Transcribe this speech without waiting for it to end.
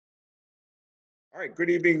All right, good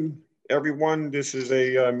evening, everyone. This is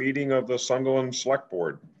a meeting of the Sunderland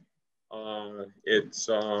Selectboard. It's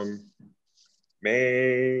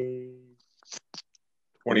May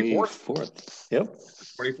 24th. 24th. Yep.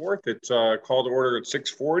 24th. It's called to order at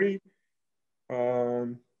 6:40.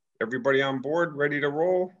 Everybody on board, ready to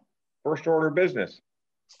roll? First order of business.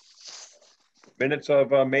 Minutes of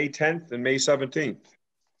May 10th and May 17th.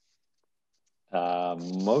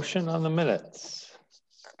 Motion on the minutes.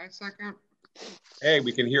 I second. Hey,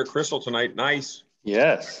 we can hear Crystal tonight. Nice.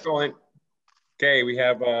 Yes. Excellent. Okay, we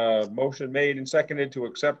have a motion made and seconded to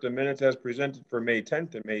accept the minutes as presented for May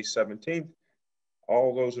 10th and May 17th.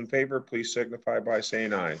 All those in favor, please signify by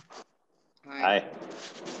saying aye. Aye.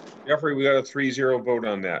 Jeffrey, we got a 3-0 vote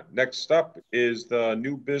on that. Next up is the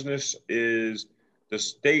new business is the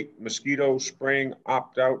state mosquito spraying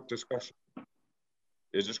opt-out discussion.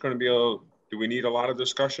 Is this going to be do we need a lot of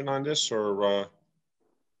discussion on this, or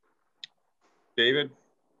David,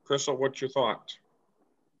 Crystal, what's your thoughts?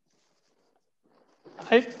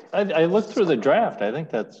 I looked through the draft. I think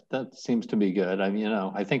that seems to be good. I mean,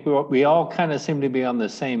 I think we all kind of seem to be on the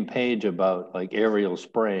same page about like aerial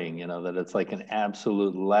spraying, that it's like an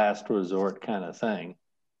absolute last resort kind of thing.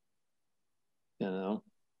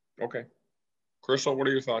 Okay. Crystal, what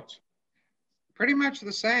are your thoughts? Pretty much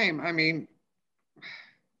the same. I mean,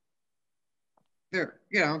 there's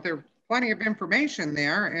plenty of information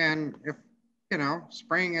there, and if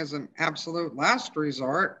spraying is an absolute last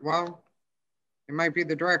resort, well, it might be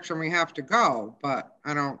the direction we have to go, but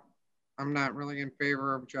I'm not really in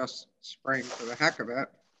favor of just spraying for the heck of it.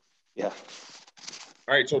 Yeah.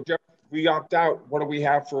 All right, so Jeff, we opt out. What do we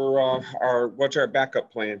have for what's our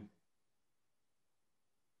backup plan?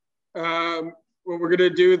 Well, we're going to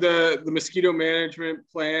do the mosquito management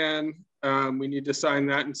plan. We need to sign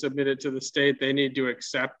that and submit it to the state. They need to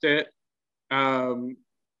accept it.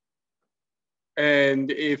 And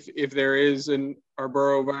if there is an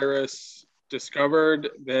arborovirus discovered,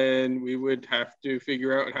 then we would have to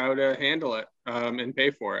figure out how to handle it and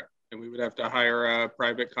pay for it. And we would have to hire a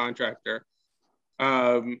private contractor.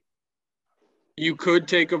 You could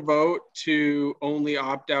take a vote to only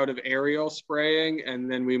opt out of aerial spraying, and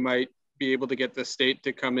then we might be able to get the state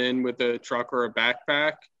to come in with a truck or a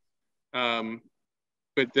backpack.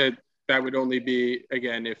 But that would only be,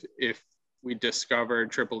 again, if we discovered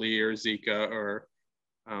Triple E or Zika or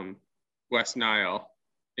West Nile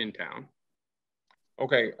in town.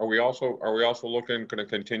 Okay, are we also going to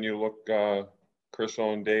continue to look,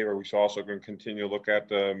 Crystal and Dave, are we also going to continue to look at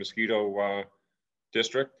the mosquito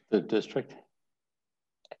district? The district?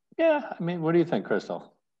 Yeah, I mean, what do you think,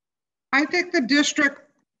 Crystal? I think the district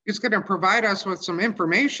is going to provide us with some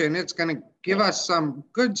information. It's going to give us some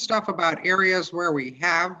good stuff about areas where we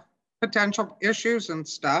have potential issues and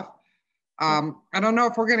stuff. I don't know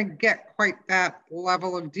if we're going to get quite that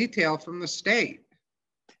level of detail from the state.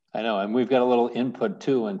 I know, and we've got a little input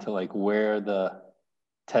too into like where the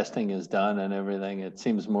testing is done and everything. It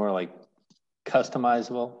seems more like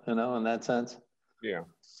customizable, in that sense. Yeah.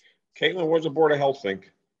 Caitlin, what does the Board of Health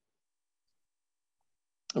think?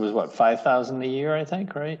 It was what, 5,000 a year, I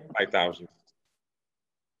think, right? 5,000.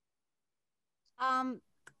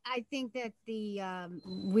 I think that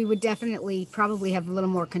we would definitely probably have a little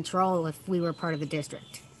more control if we were part of the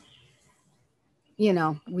district.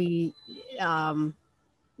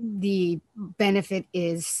 The benefit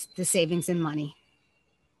is the savings in money.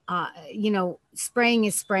 Spraying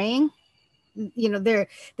is spraying. The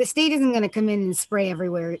state isn't going to come in and spray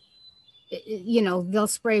everywhere. They'll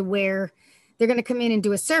spray where they're going to come in and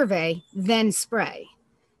do a survey, then spray.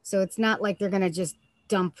 So it's not like they're going to just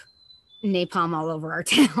dump napalm all over our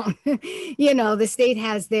town. The state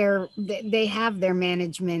has they have their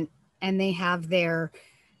management, and they have their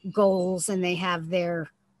goals, and they have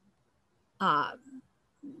their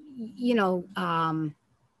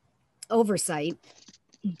oversight.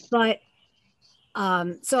 But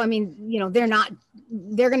so I mean,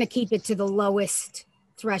 they're going to keep it to the lowest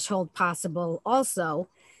threshold possible also,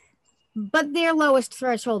 but their lowest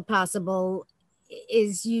threshold possible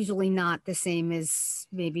is usually not the same as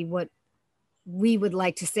maybe what we would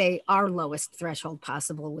like to say our lowest threshold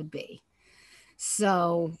possible would be.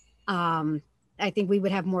 So I think we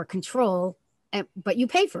would have more control, but you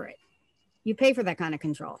pay for it. You pay for that kind of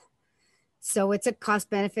control. So it's a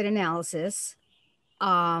cost benefit analysis.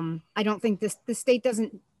 I don't think the state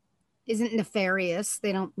isn't nefarious.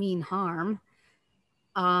 They don't mean harm.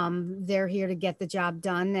 They're here to get the job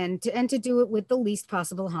done and to do it with the least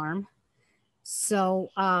possible harm.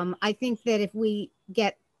 So I think that if we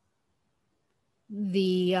get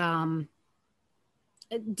the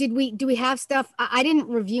do we have stuff? I didn't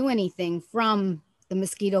review anything from the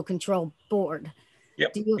mosquito control board.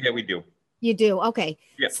 Yep. Yeah, we do. You do? Okay.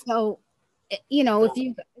 Yeah. So, you know,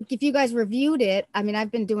 if you guys reviewed it, I mean, I've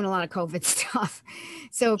been doing a lot of COVID stuff.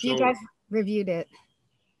 So if you guys reviewed it.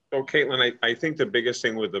 So Caitlin, I think the biggest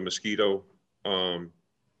thing with the mosquito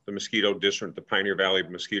district, the Pioneer Valley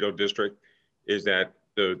Mosquito District, is that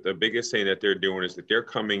the biggest thing that they're doing is that they're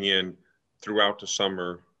coming in throughout the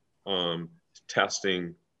summer,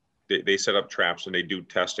 testing. They set up traps and they do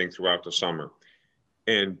testing throughout the summer.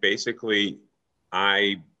 And basically,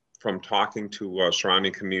 from talking to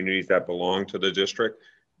surrounding communities that belong to the district,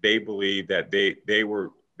 they believe that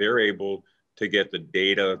they're able to get the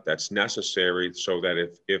data that's necessary so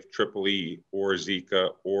that if Triple E or Zika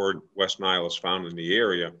or West Nile is found in the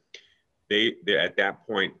area, they at that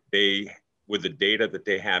point, with the data that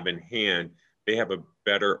they have in hand, they have a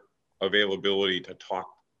better availability to talk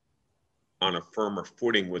on a firmer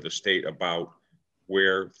footing with the state about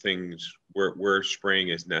where spraying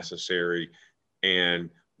is necessary and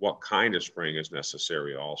what kind of spraying is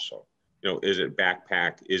necessary also. You know, is it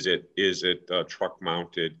backpack? Is it truck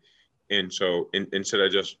mounted? And so instead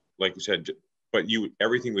of just, like you said, but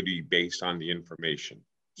everything would be based on the information.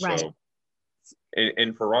 Right. So,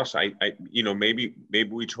 and for us, you know, maybe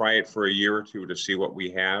we try it for a year or two to see what we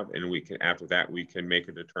have, and after that we can make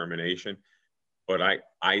a determination. But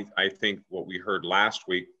I think what we heard last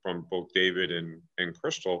week from both David and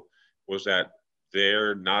Crystal was that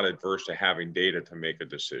they're not adverse to having data to make a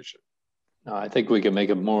decision. No, I think we can make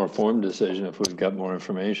a more informed decision if we've got more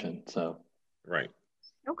information. So. Right.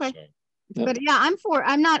 Okay. So, yeah. But yeah,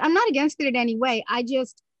 I'm not against it in any way. I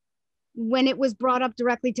just, when it was brought up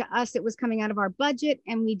directly to us, it was coming out of our budget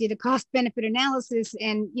and we did a cost benefit analysis,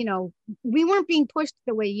 and, you know, we weren't being pushed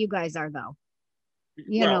the way you guys are though,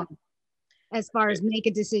 you know, as far as make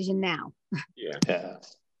a decision now. Yeah. Yeah.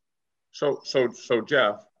 So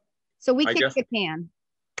Jeff. So we kick the can.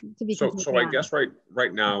 To be so I guess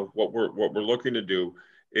right now what we're looking to do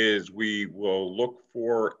is we will look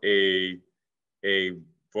for a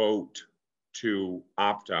vote to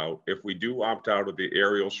opt out. If we do opt out of the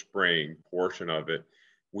aerial spraying portion of it,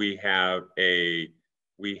 we have a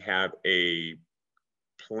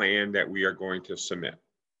plan that we are going to submit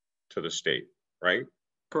to the state, right?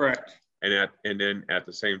 Correct. And then at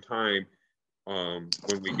the same time,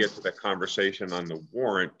 when we get to the conversation on the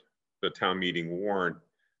warrant, the town meeting warrant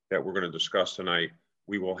that we're going to discuss tonight,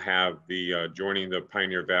 we will have the joining the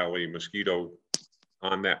Pioneer Valley mosquito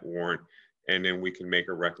on that warrant, and then we can make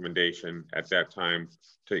a recommendation at that time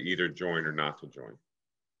to either join or not to join.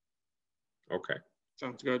 Okay.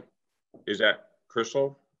 Sounds good. Is that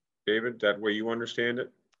Crystal, David, that way you understand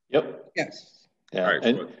it? Yep. Yes. Yeah. All right,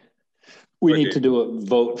 and we need to do a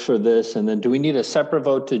vote for this, and then do we need a separate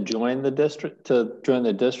vote to join the district,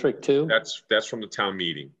 too? That's from the town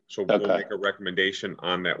meeting. So we'll make a recommendation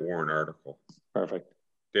on that warrant article. Perfect.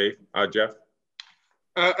 Dave, Jeff?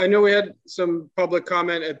 I know we had some public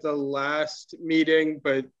comment at the last meeting,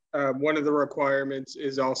 but one of the requirements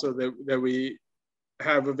is also that we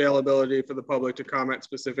have availability for the public to comment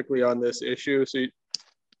specifically on this issue. So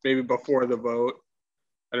maybe before the vote,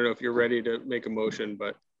 I don't know if you're ready to make a motion,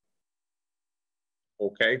 but.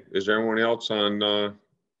 Okay, is there anyone else on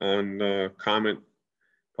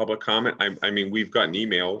public comment? I mean, we've gotten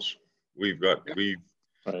emails. We've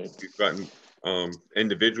gotten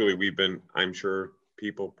individually, I'm sure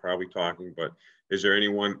people probably talking, but is there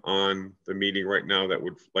anyone on the meeting right now that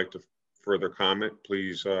would like to further comment?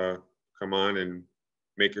 Please come on and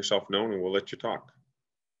make yourself known and we'll let you talk.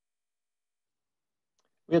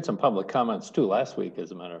 We had some public comments too last week, as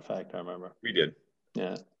a matter of fact, I remember. We did.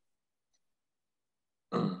 Yeah.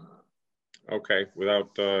 Okay,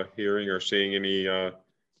 without hearing or seeing any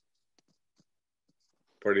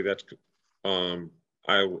party that's,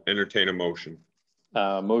 I will entertain a motion.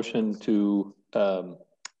 Motion to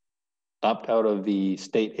opt out of the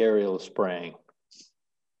state aerial spraying.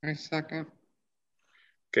 I second.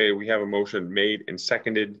 Okay, we have a motion made and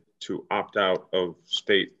seconded to opt out of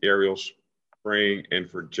state aerial spraying and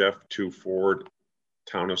for Jeff to forward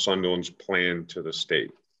Town of Sunderland's plan to the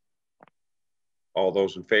state. All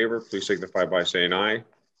those in favor, please signify by saying aye.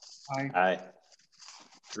 Aye. Aye.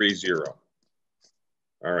 3-0.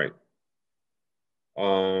 All right.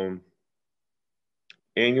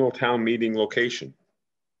 Annual town meeting location.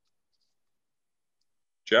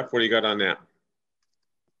 Jeff, what do you got on that?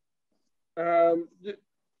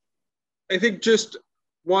 I think just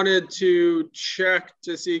wanted to check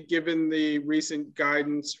to see, given the recent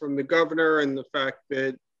guidance from the governor and the fact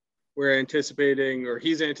that we're anticipating, or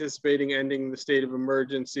he's anticipating, ending the state of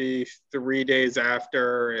emergency 3 days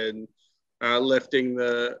after and lifting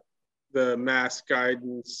the mask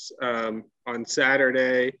guidance on on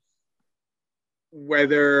Saturday,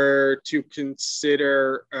 whether to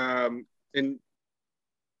consider in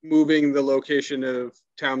moving the location of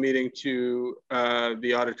town meeting to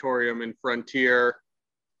the auditorium in Frontier,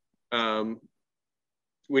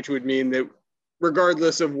 which would mean that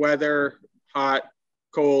regardless of weather, hot,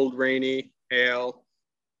 cold, rainy, hail,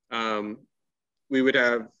 we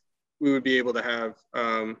would be able to have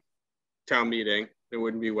town meeting. It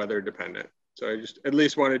wouldn't be weather dependent. So I just at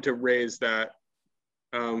least wanted to raise that.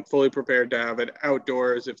 Fully prepared to have it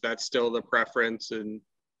outdoors if that's still the preference and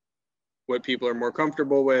what people are more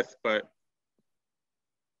comfortable with, but.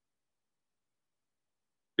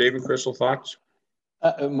 David, Crystal, thoughts?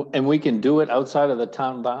 And we can do it outside of the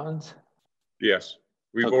town bounds? Yes,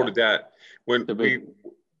 we Okay. voted that when we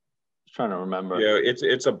trying to remember. Yeah,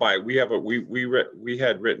 it's a we have a we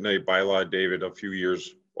had written a bylaw, David, a few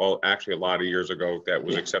years, well, actually a lot of years ago that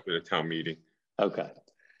was accepted at town meeting. Okay.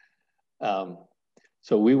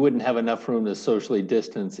 So we wouldn't have enough room to socially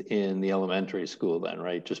distance in the elementary school then,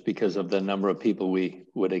 right? Just because of the number of people we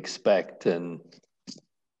would expect and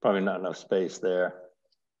probably not enough space there.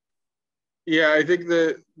 Yeah, I think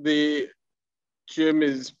the gym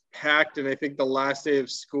is packed, and I think the last day of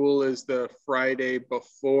school is the Friday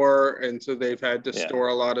before, and so they've had to store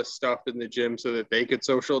a lot of stuff in the gym so that they could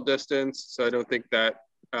social distance. So I don't think that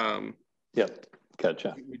yep,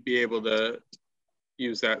 gotcha. we'd be able to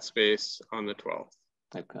use that space on the 12th.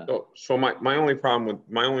 Okay. So my only problem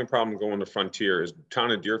going to Frontier is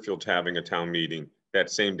town of Deerfield's having a town meeting that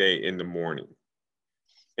same day in the morning,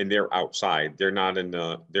 and they're outside. They're not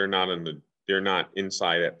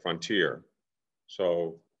inside at Frontier.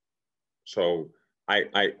 So I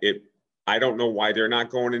don't know why they're not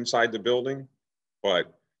going inside the building,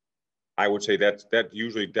 but I would say that's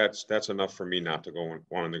enough for me not to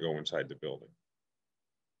wanting to go inside the building.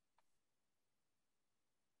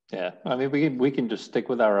 Yeah, I mean, we can just stick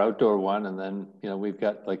with our outdoor one, and then, you know, we've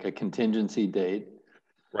got like a contingency date.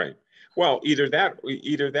 Right. Well, either that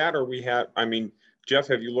or we have, I mean, Jeff,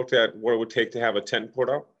 have you looked at what it would take to have a tent put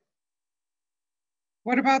up?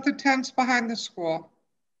 What about the tents behind the school?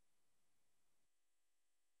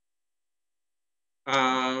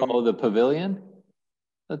 Oh, the pavilion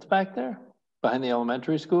that's back there behind the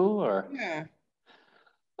elementary school, or? Yeah.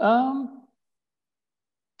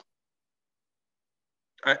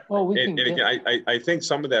 Well, we can again, I think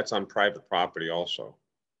some of that's on private property also.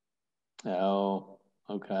 Oh,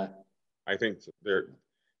 okay. I think they're,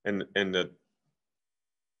 and the,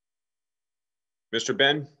 Mr.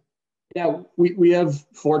 Ben? Yeah, we have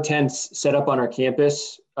 4 tents set up on our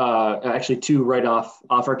campus. Actually 2 right off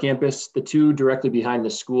our campus. The 2 directly behind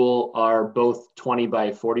the school are both 20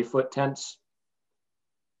 by 40 foot tents.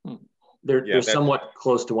 They're somewhat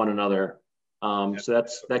close to one another. So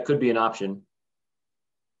that could be an option.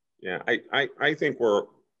 Yeah, I think we're,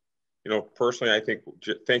 you know, personally, I think,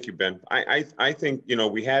 thank you, Ben. I think, you know,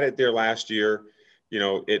 we had it there last year. You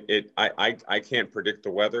know, I can't predict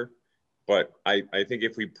the weather, but I think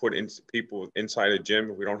if we put in people inside a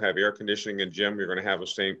gym, if we don't have air conditioning in gym, we're going to have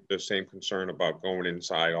the same concern about going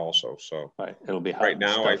inside also. So right, it'll be hot right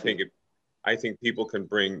now. stuffy. I think people can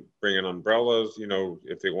bring in umbrellas. You know,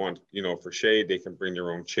 if they want, you know, for shade, they can bring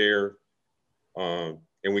their own chair.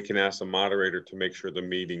 And we can ask the moderator to make sure the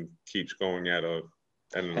meeting keeps going at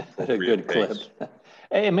an appropriate good clip. pace.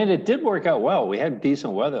 Hey, I mean, it did work out well. We had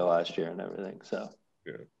decent weather last year and everything, so.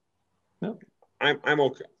 Good. Nope. I'm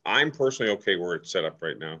okay. I'm personally okay where it's set up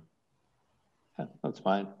right now. Yeah, that's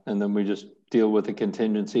fine. And then we just deal with the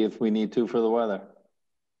contingency if we need to for the weather.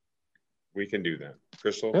 We can do that.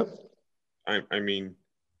 Crystal? Yep. I mean.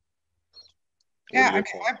 Yeah,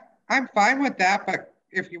 I'm fine with that, but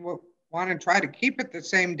if you want to try to keep it the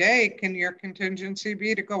same day, can your contingency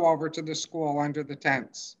be to go over to the school under the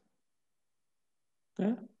tents?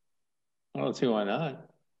 Yeah, I don't see why not.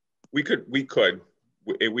 We could move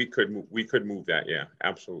that. Yeah,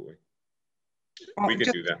 absolutely. We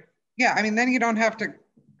can do that. Yeah, I mean, then you don't have to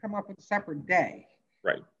come up with a separate day.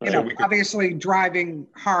 Right. You know, obviously driving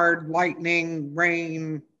hard, lightning,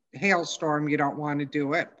 rain, hailstorm, you don't want to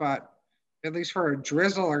do it, but at least for a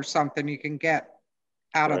drizzle or something, you can get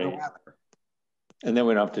out of the weather. And then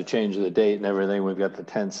we don't have to change the date and everything. We've got the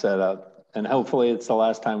tent set up, and hopefully it's the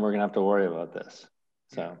last time we're gonna have to worry about this.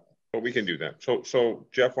 So, but we can do that. So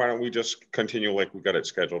Jeff, why don't we just continue like we got it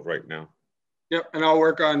scheduled right now? Yep, and I'll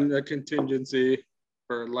work on the contingency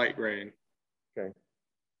for light rain. Okay.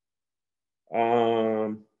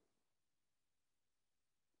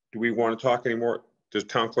 Do we want to talk anymore? Does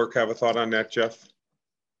town clerk have a thought on that, Jeff?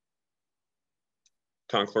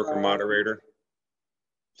 Town clerk or moderator?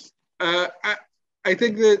 I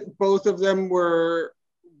think that both of them were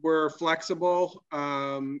were flexible.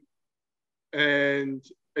 And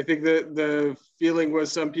I think that the feeling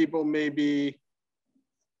was some people may be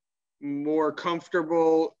more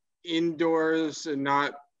comfortable indoors and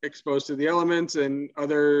not exposed to the elements, and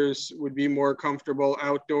others would be more comfortable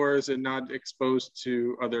outdoors and not exposed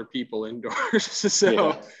to other people indoors.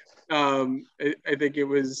 So I think it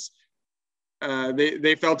was,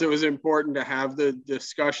 they felt it was important to have the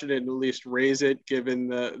discussion and at least raise it given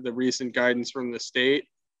the recent guidance from the state.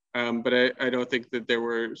 But I don't think that there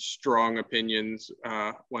were strong opinions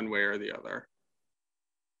one way or the other.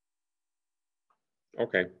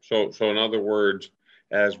 Okay, so in other words,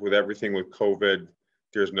 as with everything with COVID,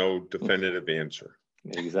 there's no definitive answer.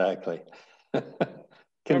 Exactly.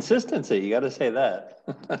 Consistency, you got to say that.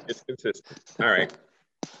 It's consistent. All right.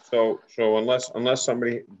 So unless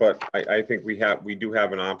somebody, but I think we do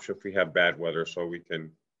have an option if we have bad weather, so we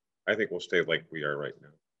can, I think we'll stay like we are right now.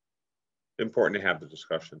 Important to have the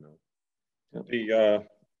discussion though. Yep.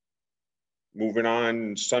 Moving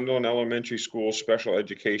on, Sunderland Elementary School Special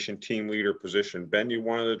Education Team Leader position. Ben, you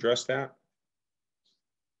wanted to address that?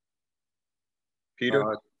 Peter?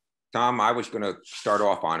 Tom, I was going to start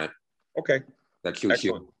off on it. Okay. That suits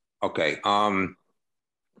you. Okay.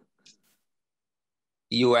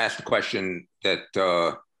 You asked a question that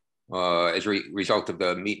as a result of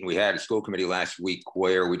the meeting we had at school committee last week,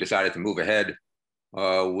 where we decided to move ahead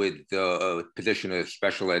with the position of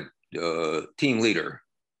special ed team leader.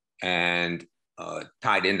 And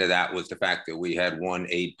tied into that was the fact that we had one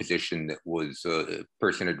aide position that was a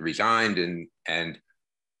person had resigned, and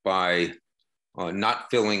by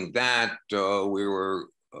not filling that, we were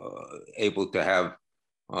able to have,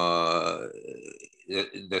 the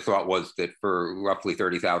thought was that for roughly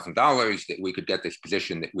 $30,000 that we could get this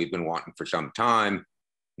position that we've been wanting for some time.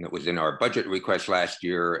 And it was in our budget request last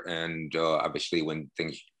year. And obviously when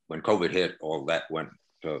COVID hit, all that went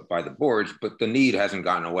by the boards, but the need hasn't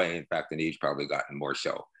gone away. In fact, the need's probably gotten more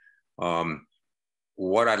so.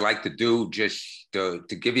 What I'd like to do, just to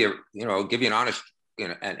give you an honest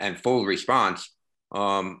and full response,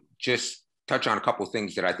 just touch on a couple of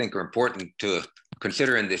things that I think are important to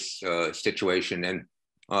consider in this situation. And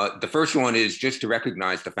the first one is just to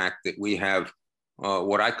recognize the fact that we have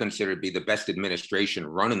what I consider to be the best administration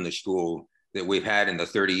running the school that we've had in the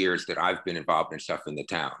 30 years that I've been involved in stuff in the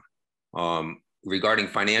town. Regarding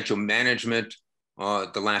financial management,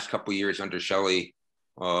 the last couple of years under Shelley,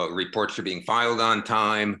 reports are being filed on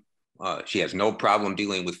time. She has no problem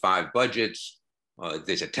dealing with 5 budgets.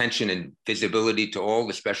 There's attention and visibility to all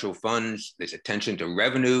the special funds. There's attention to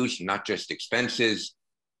revenues, not just expenses.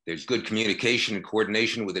 There's good communication and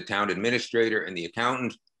coordination with the town administrator and the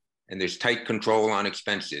accountant. And there's tight control on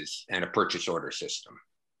expenses and a purchase order system.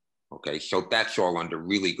 Okay, so that's all under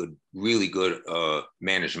really good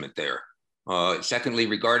management there. Secondly,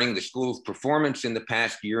 regarding the school's performance in the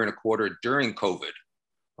past year and a quarter during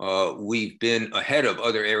COVID, we've been ahead of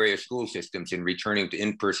other area school systems in returning to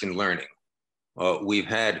in-person learning. We've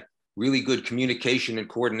had really good communication and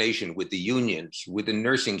coordination with the unions, with the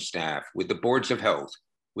nursing staff, with the boards of health,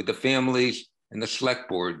 with the families and the select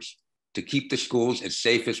boards to keep the schools as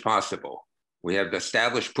safe as possible. We have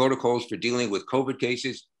established protocols for dealing with COVID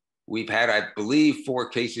cases. We've had, I believe, 4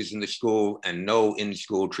 cases in the school and no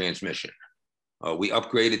in-school transmission. We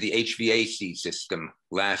upgraded the HVAC system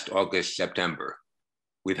last August, September.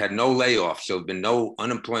 We've had no layoffs, so there have been no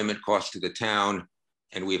unemployment costs to the town,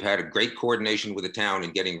 and we've had a great coordination with the town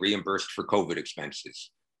in getting reimbursed for COVID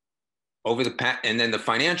expenses. And then the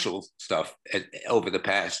financial stuff over the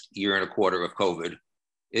past year and a quarter of COVID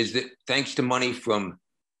is that thanks to money from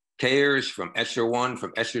CARES, from ESSER 1,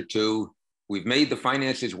 from ESSER 2, we've made the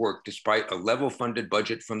finances work despite a level funded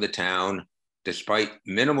budget from the town, despite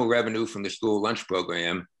minimal revenue from the school lunch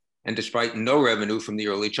program, and despite no revenue from the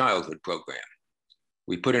early childhood program.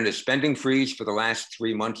 We put in a spending freeze for the last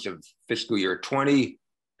 3 months of fiscal year 20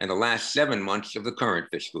 and the last 7 months of the current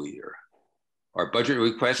fiscal year. Our budget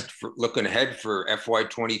request for looking ahead for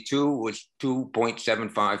FY22 was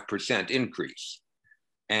 2.75% increase.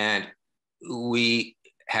 And we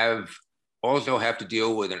also have to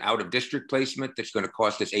deal with an out-of-district placement that's going to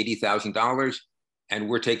cost us $80,000. And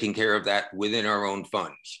we're taking care of that within our own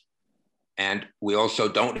funds. And we also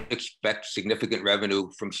don't expect significant revenue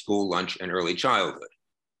from school lunch and early childhood.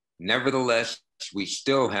 Nevertheless, we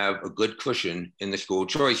still have a good cushion in the school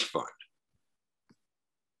choice fund.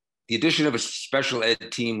 The addition of a special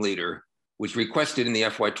ed team leader was requested in the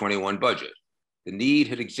FY21 budget. The need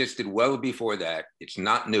had existed well before that. It's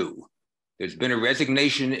not new. There's been a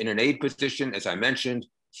resignation in an aide position, as I mentioned.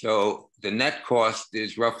 So the net cost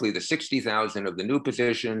is roughly the $60,000 of the new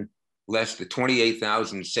position, less the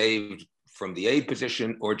 $28,000 saved from the aide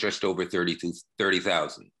position or just over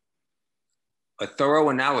 30,000. A thorough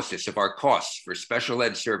analysis of our costs for special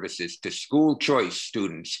ed services to school choice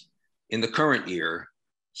students in the current year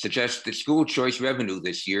suggests that school choice revenue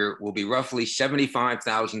this year will be roughly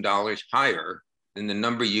 $75,000 higher than the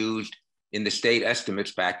number used in the state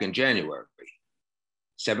estimates back in January.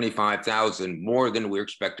 75,000 more than we're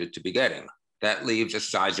expected to be getting. That leaves a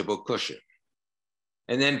sizable cushion.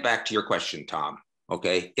 And then back to your question, Tom,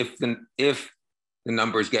 okay? If the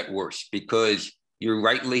numbers get worse, because you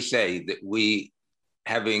rightly say that we,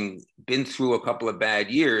 having been through a couple of bad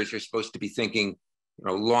years, are supposed to be thinking,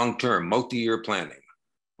 long-term, multi-year planning,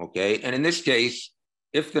 okay? And in this case,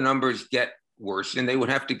 if the numbers get worse, and they would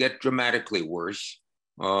have to get dramatically worse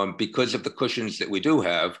because of the cushions that we do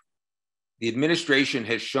have, the administration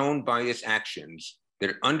has shown by its actions that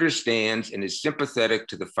it understands and is sympathetic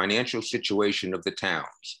to the financial situation of the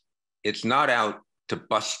towns. It's not out to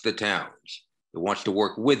bust the towns. It wants to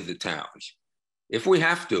work with the towns. If we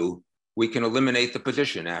have to, we can eliminate the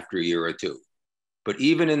position after a year or two. But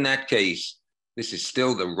even in that case, this is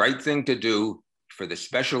still the right thing to do for the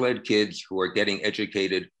special ed kids who are getting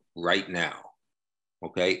educated right now.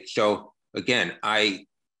 Okay, so again, I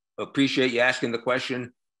appreciate you asking the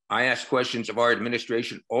question. I ask questions of our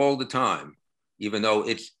administration all the time, even though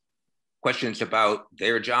it's questions about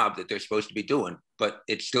their job that they're supposed to be doing, but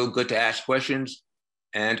it's still good to ask questions.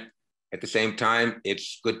 And at the same time,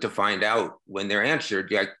 it's good to find out when they're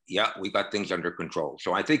answered, yeah, we got things under control.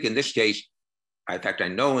 So I think in this case, in fact, I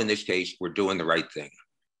know in this case, we're doing the right thing.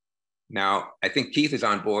 Now, I think Keith is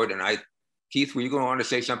on board, and Keith, were you going to want to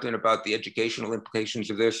say something about the educational implications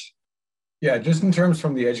of this? Yeah, just in terms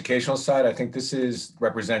from the educational side, I think this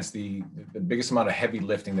represents the biggest amount of heavy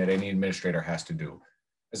lifting that any administrator has to do.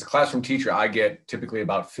 As a classroom teacher, I get typically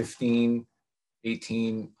about 15,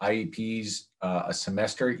 18 IEPs a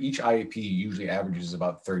semester. Each IEP usually averages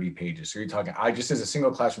about 30 pages. So you're talking, just as a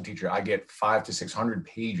single classroom teacher, I get 500 to 600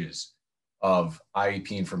 pages of IEP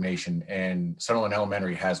information, and Sunderland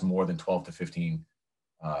Elementary has more than 12 to 15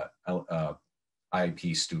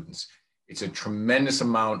 IEP students. It's a tremendous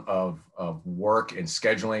amount of work and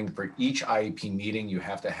scheduling. For each IEP meeting, you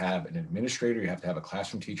have to have an administrator, you have to have a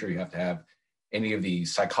classroom teacher, you have to have any of the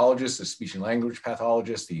psychologists, the speech and language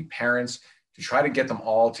pathologists, the parents. To try to get them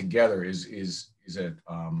all together is a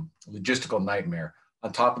logistical nightmare.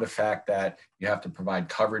 On top of the fact that you have to provide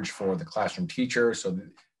coverage for the classroom teacher. So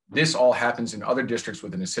this all happens in other districts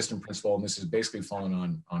with an assistant principal, and this is basically falling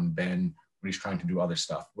on Ben when he's trying to do other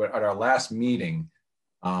stuff. But at our last meeting,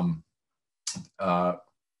 Ben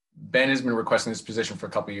has been requesting this position for a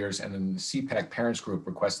couple of years, and then the CPAC parents group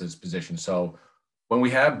requested this position. So when we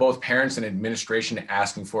have both parents and administration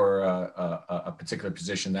asking for a particular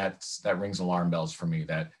position, that rings alarm bells for me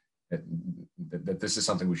that this is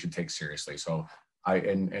something we should take seriously. So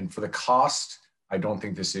and for the cost, I don't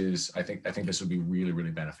think this is, I think this would be really,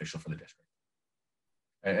 really beneficial for the district.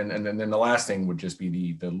 And then the last thing would just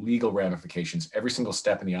be the legal ramifications. Every single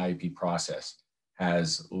step in the IEP process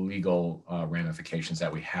has legal ramifications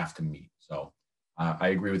that we have to meet. So I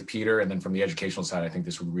agree with Peter. And then from the educational side, I think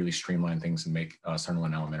this would really streamline things and make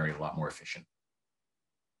Sunderland Elementary a lot more efficient.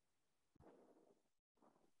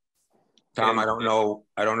 Tom, I don't know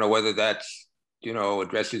whether that's,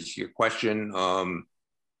 addresses your question.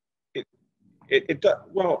 It does.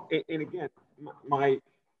 Well, and again, the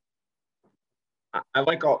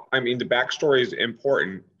backstory is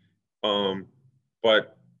important,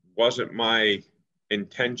 but wasn't my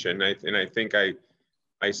intention. And I think I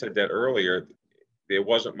said that earlier. It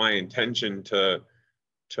wasn't my intention to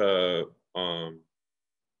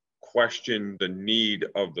question the need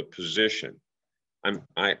of the position.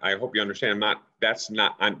 I hope you understand. That's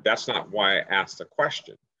not why I asked the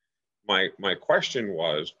question. My question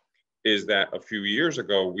is that a few years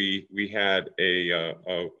ago we had an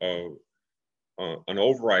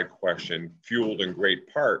override question fueled in great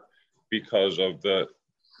part because of the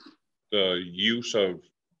use of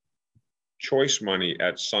choice money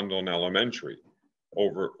at Sunderland Elementary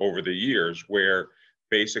over the years, where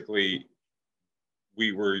basically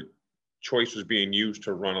choice was being used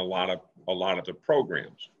to run a lot of the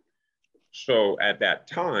programs. So at that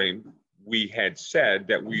time, we had said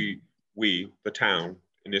that we the town,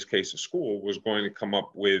 in this case the school, was going to come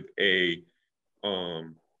up with a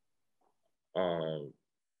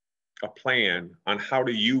plan on how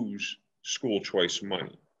to use school choice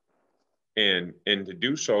money, and to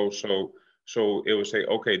do so it would say,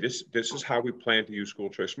 okay, this is how we plan to use school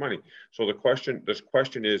choice money. So this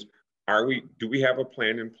question is, do we have a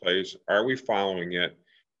plan in place? Are we following it?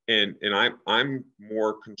 And I'm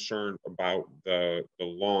more concerned about the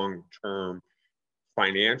long-term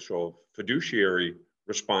financial fiduciary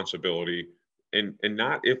responsibility, and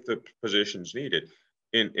not if the position's needed.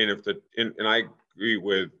 And I agree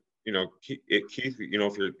with, you know, Keith, you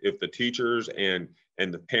know, if the teachers and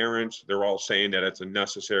the parents, they're all saying that it's a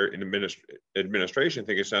necessary, and administration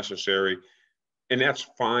think it's necessary, and that's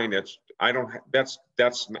fine.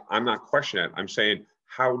 I'm not questioning it. I'm saying,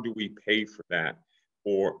 how do we pay for that?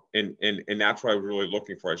 And that's what I was really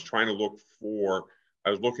looking for. I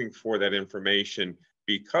was looking for that information,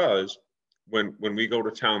 because when we go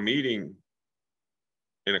to town meeting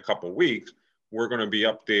in a couple of weeks, we're going to be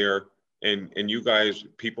up there, and you guys,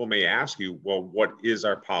 people may ask you, well, what is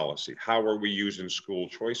our policy? How are we using school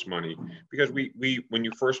choice money? Because we when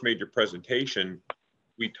you first made your presentation,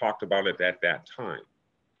 we talked about it at that time.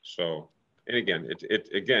 So, and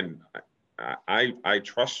again, I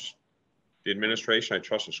trust the administration, I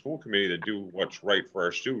trust the school committee to do what's right for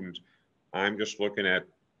our students. I'm just looking at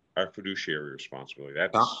our fiduciary responsibility.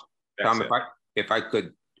 That's Tom, it. if I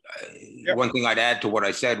could, Yep. One thing I'd add to what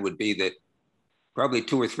I said would be that probably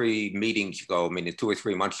 2 or 3 meetings ago, I mean, 2 or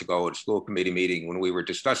 3 months ago at a school committee meeting, when we were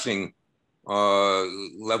discussing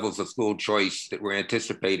levels of school choice that we're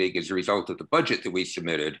anticipating as a result of the budget that we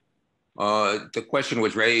submitted, the question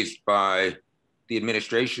was raised by the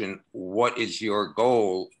administration: what is your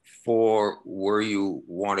goal for where you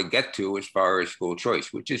want to get to as far as school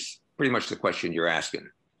choice, which is pretty much the question you're asking.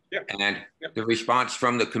 Yep. And Yep. the response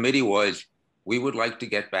from the committee was, we would like to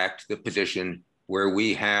get back to the position where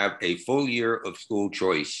we have a full year of school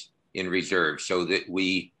choice in reserve, so that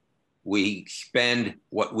we spend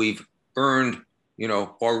what we've earned, you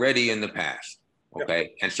know, already in the past. Okay.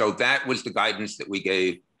 Yep. And so that was the guidance that we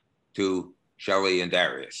gave to Shelley and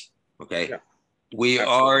Darius. Okay. Yep. We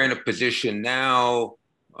Absolutely. are in a position now,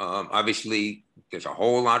 obviously there's a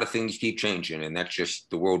whole lot of things keep changing, and that's just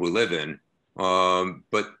the world we live in.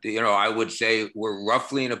 But, you know, I would say we're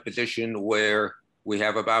roughly in a position where we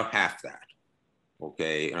have about half that,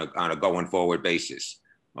 okay, on a going forward basis.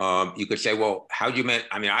 You could say, well, how'd you manage?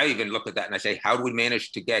 I mean, I even look at that and I say, how do we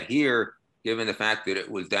manage to get here, given the fact that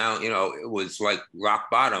it was down, you know, it was like rock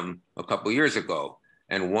bottom a couple of years ago.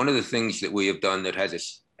 And one of the things that we have done that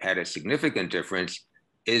has had a significant difference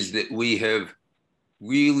is that we have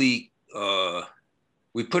really,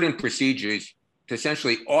 we put in procedures to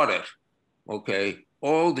essentially audit, okay,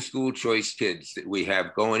 all the school choice kids that we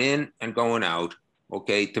have going in and going out,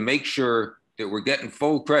 okay, to make sure that we're getting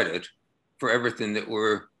full credit for everything that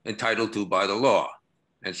we're entitled to by the law.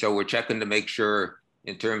 And so we're checking to make sure,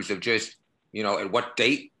 in terms of just, you know, at what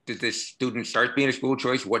date did this student start being a school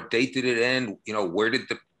choice? What date did it end? You know, where did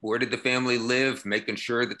the family live? Making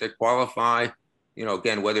sure that they qualify, you know,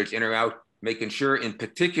 again, whether it's in or out, making sure in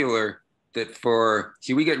particular that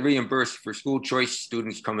we get reimbursed for school choice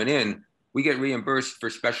students coming in. We get reimbursed for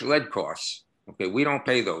special ed costs. Okay, we don't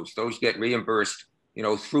pay those. Those get reimbursed, you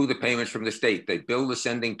know, through the payments from the state. They bill the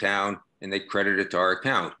sending town and they credit it to our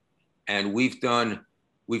account. And we've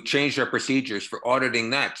changed our procedures for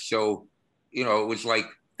auditing that. So, you know, it was like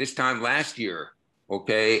this time last year,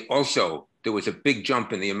 okay, also there was a big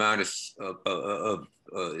jump in the amount of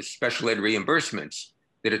special ed reimbursements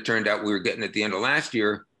that it turned out we were getting at the end of last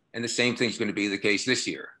year. And the same thing's going to be the case this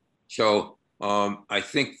year. So I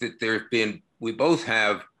think that we both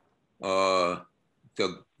have the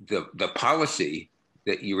policy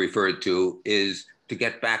that you referred to is to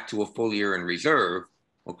get back to a full year in reserve,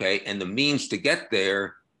 okay? And the means to get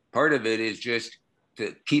there, part of it is just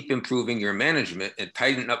to keep improving your management and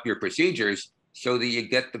tighten up your procedures so that you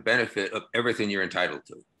get the benefit of everything you're entitled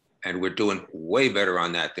to. And we're doing way better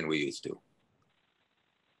on that than we used to.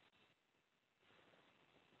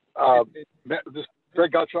 This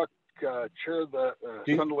Greg Gottschalk, chair of the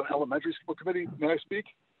Sunderland Elementary School Committee. May I speak?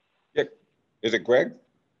 Yeah. Is it Greg?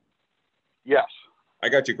 Yes. I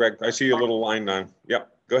got you, Greg. I see your little line on.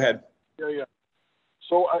 Yep. Go ahead. Yeah.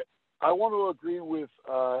 So I want to agree with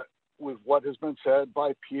what has been said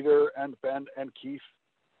by Peter and Ben and Keith.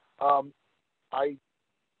 I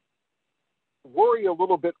worry a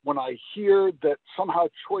little bit when I hear that somehow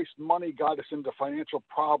choice money got us into financial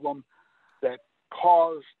problem that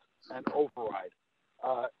caused an override.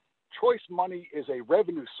 Choice money is a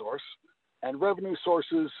revenue source, and revenue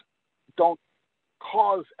sources don't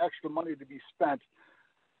cause extra money to be spent.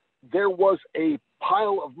 There was a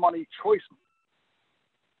pile of money, choice.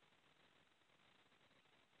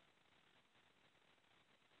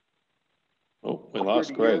 Oh, we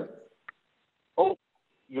lost Greg. Oh,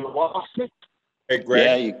 you lost me? Hey, Greg.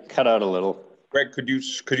 Yeah, you cut out a little. Greg, could you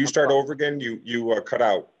start over again? You cut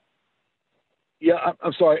out. Yeah,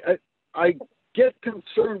 I'm sorry. I get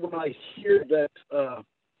concerned when I hear that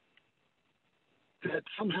that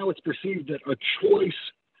somehow it's perceived that a choice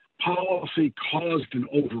policy caused an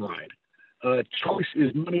override. Choice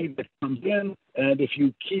is money that comes in, and if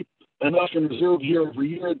you keep enough in reserve year over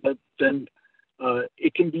year, then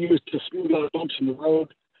it can be used to smooth out bumps in the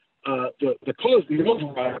road. The cause of the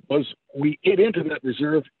override was we ate into that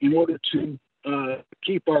reserve in order to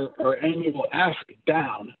keep our annual ask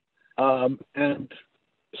down. And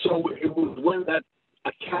so it was when that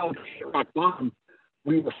account hit rock bottom,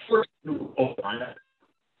 we were forced to override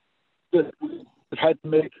that we had to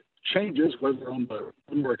make changes, whether on the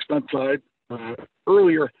more expense side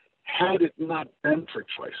earlier, had it not been for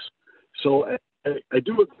choice. So I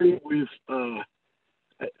do agree with,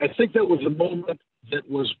 I think that was a moment that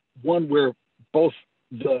was one where both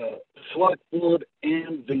the select board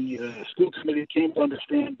and the school committee came to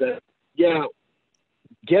understand that, yeah,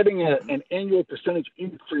 getting an annual percentage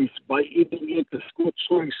increase by eating into school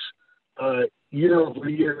choice year over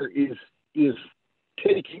year is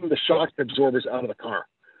taking the shock absorbers out of the car.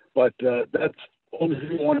 But that's only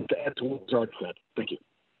thing I wanted to add to what was already said. Thank you.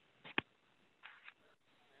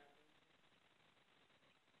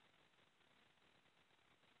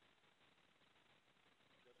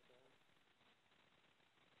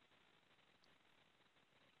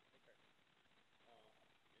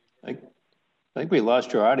 I think we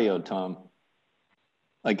lost your audio, Tom.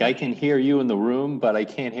 Like I can hear you in the room, but I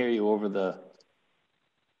can't hear you over the.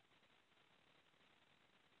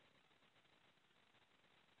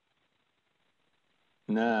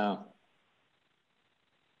 No.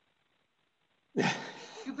 You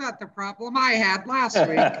got the problem I had last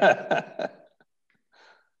week.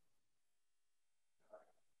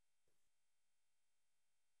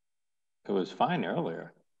 It was fine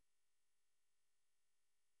earlier.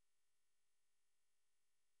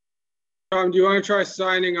 Tom, do you want to try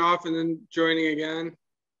signing off and then joining again?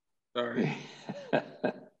 Sorry.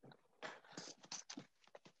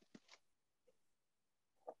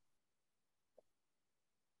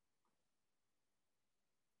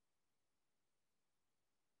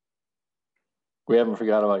 We haven't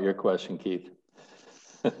forgot about your question, Keith.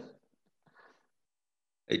 Hey,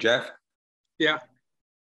 Jeff? Yeah.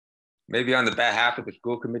 Maybe on the behalf of the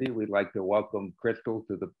school committee, we'd like to welcome Crystal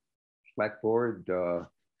to the select board.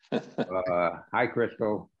 Hi,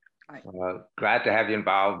 Crystal. Hi. Glad to have you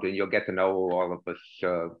involved, and you'll get to know all of us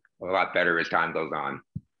a lot better as time goes on.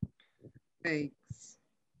 Thanks.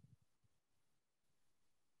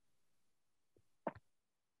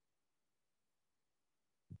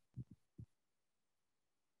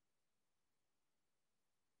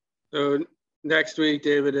 So next week,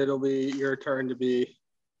 David, it'll be your turn to be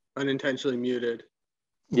unintentionally muted.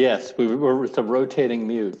 Yes, we're it's a rotating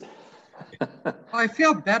mute. Well, I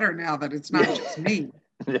feel better now that it's not just me.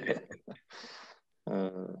 Kind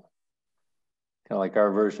of like our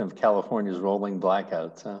version of California's rolling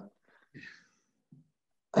blackouts, huh?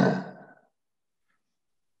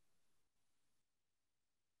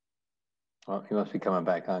 Well, he must be coming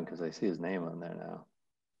back on because I see his name on there now.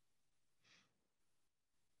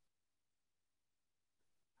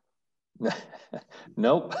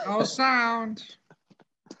 Nope. No sound.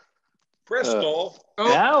 Crystal.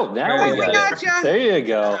 Now we got it. Gotcha. There you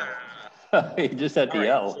go. You just had the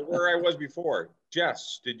L. So where I was before.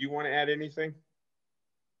 Jess, did you want to add anything?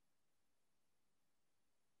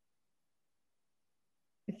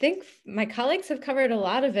 I think my colleagues have covered a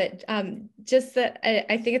lot of it. Just that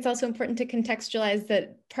I think it's also important to contextualize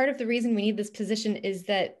that part of the reason we need this position is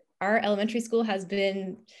that our elementary school has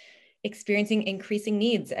been experiencing increasing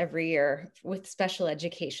needs every year with special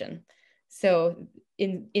education. So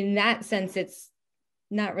in that sense, it's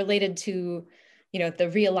not related to, you know, the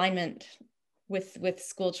realignment with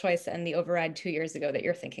school choice and the override 2 years ago that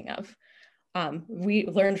you're thinking of. We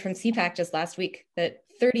learned from CPAC just last week that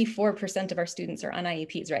 34% of our students are on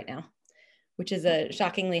IEPs right now, which is a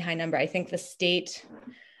shockingly high number. I think the state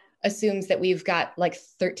assumes that we've got like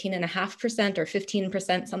 13.5% or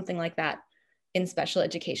 15%, something like that, in special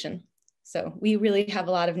education. So we really have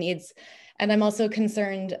a lot of needs. And I'm also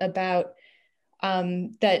concerned about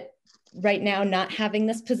that right now not having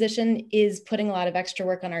this position is putting a lot of extra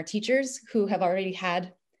work on our teachers who have already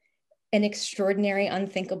had an extraordinary,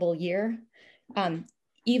 unthinkable year.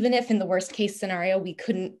 Even if in the worst case scenario, we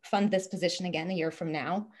couldn't fund this position again a year from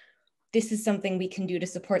now, this is something we can do to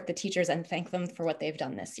support the teachers and thank them for what they've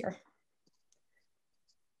done this year.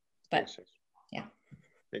 But yeah.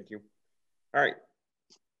 Thank you. All right.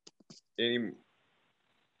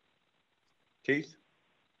 Keith?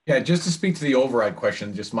 Yeah, just to speak to the override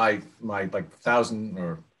question, just my like 1,000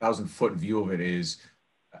 foot view of it is,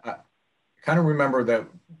 I kind of remember that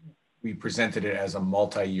we presented it as a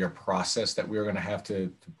multi-year process that we were going to have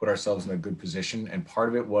to put ourselves in a good position. And part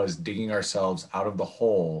of it was digging ourselves out of the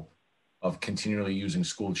hole of continually using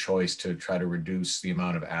school choice to try to reduce the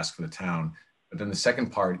amount of ask for the town. But then the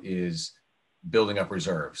second part is building up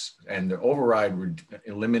reserves. And the override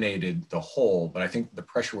eliminated the hole, but I think the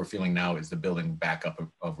pressure we're feeling now is the building back up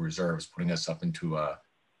of reserves, putting us up into a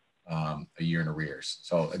year in arrears.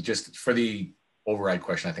 So just for the override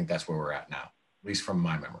question, I think that's where we're at now, at least from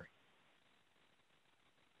my memory.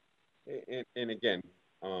 And again,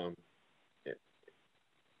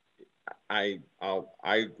 I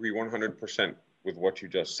agree 100% with what you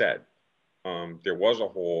just said. There was a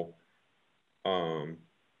hole,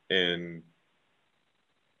 and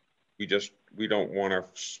we don't want to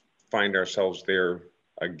find ourselves there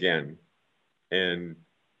again. And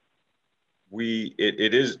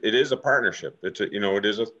it is a partnership. It's a, it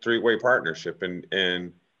is a three-way partnership,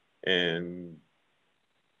 and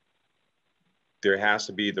there has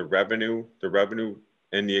to be the revenue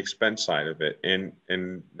and the expense side of it,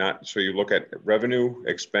 and not, so you look at revenue,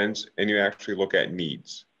 expense, and you actually look at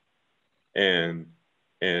needs. And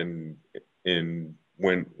when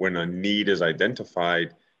a need is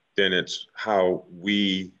identified, then it's how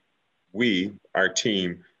we our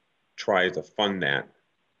team try to fund that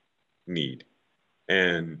need.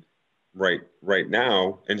 And right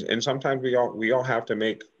now, and sometimes we all have to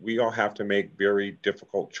make very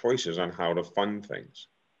difficult choices on how to fund things.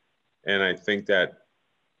 And I think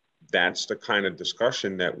that's the kind of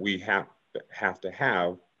discussion that we have to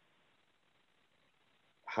have.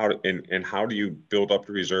 How do you build up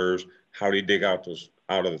the reserves? How do you dig out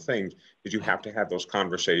of the things? Because you have to have those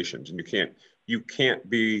conversations, and you can't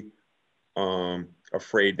be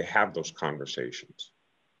afraid to have those conversations.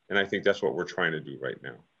 And I think that's what we're trying to do right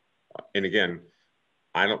now. And again,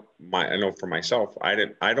 I know for myself, I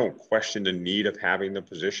don't question the need of having the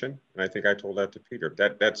position. And I think I told that to Peter.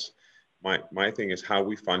 That's my thing, is how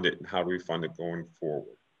we fund it and how do we fund it going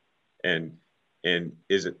forward. And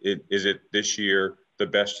is it this year the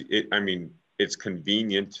best? I mean, it's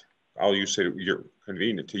convenient. You're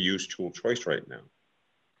convenient to use school choice right now.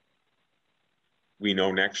 We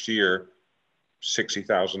know next year,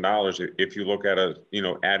 $60,000. If you look at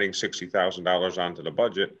adding $60,000 onto the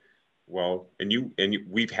budget, well, and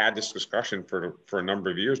we've had this discussion for a number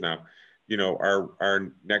of years now.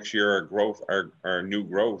 Our next year, our new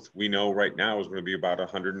growth, we know right now is going to be about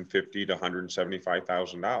 $150,000 to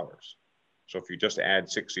 $175,000. So if you just add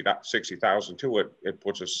 60,000 to it, it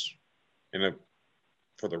puts us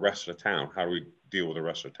for the rest of the town. How do we deal with the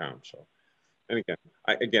rest of the town? So, and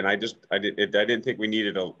I didn't think we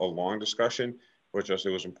needed a long discussion, but just it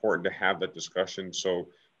was important to have that discussion. So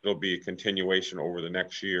there'll be a continuation over the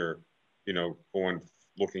next year,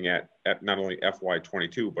 looking at not only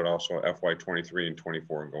FY22, but also FY23 and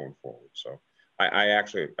 24 and going forward. So I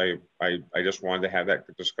just wanted to have that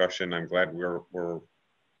discussion. I'm glad we're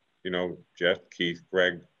Jeff, Keith,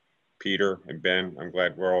 Greg, Peter, and Ben, I'm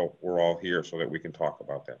glad we're all here so that we can talk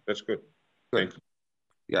about that. That's good. Thank you.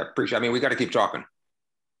 Yeah, appreciate. I mean, we got to keep talking.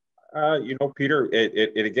 Peter,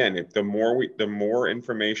 the more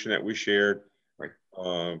information that we shared, right,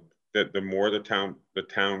 the more the town,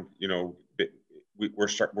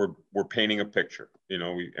 we're painting a picture,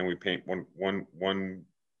 we paint one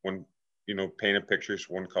paint a picture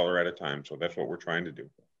one color at a time. So that's what we're trying to do.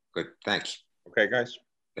 Good, thanks. Okay, guys.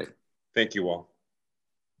 Okay. Thank you all.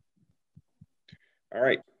 All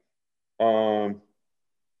right.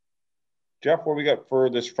 Jeff, what we got for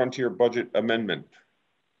this Frontier budget amendment?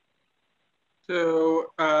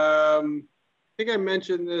 So I think I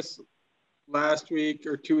mentioned this last week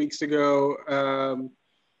or 2 weeks ago.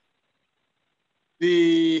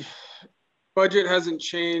 The budget hasn't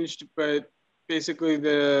changed, but basically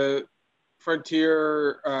the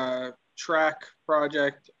Frontier track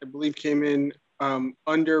project, I believe, came in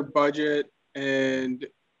under budget, and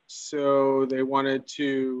so they wanted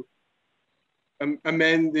to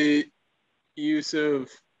amend the use of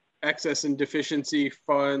excess and deficiency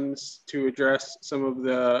funds to address some of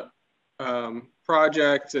the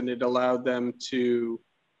projects, and it allowed them to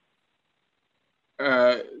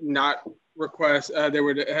not request, had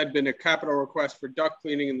been a capital request for duct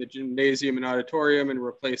cleaning in the gymnasium and auditorium and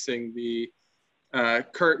replacing the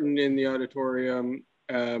curtain in the auditorium.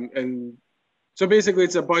 And so basically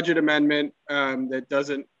it's a budget amendment that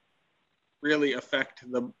doesn't really affect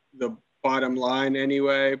the bottom line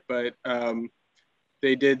anyway, but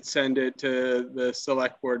they did send it to the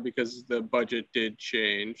select board because the budget did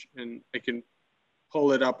change, and I can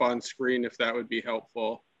pull it up on screen if that would be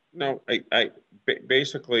helpful. No,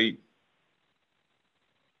 basically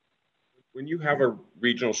when you have a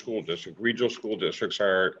regional school district, regional school districts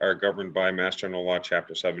are governed by Mass General Law,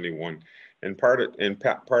 Chapter 71, and part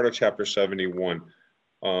of Chapter 71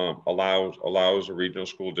 allows a regional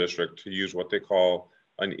school district to use what they call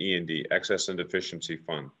an E&D, excess and deficiency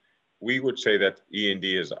fund. We would say that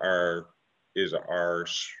E&D is our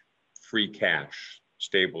free cash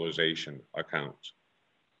stabilization account,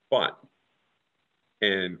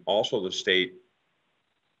 and also the state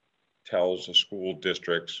tells the school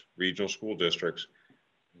districts, regional school districts,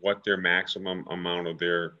 what their maximum amount of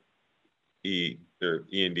their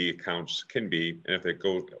E&D accounts can be. And if it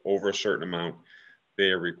goes over a certain amount, they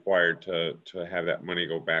are required to have that money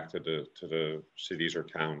go back to the cities or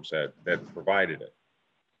towns that provided it.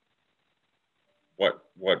 What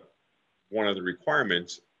one of the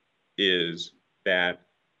requirements is that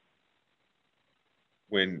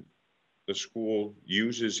when the school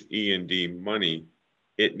uses E&D money,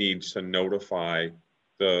 it needs to notify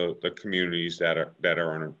the communities that are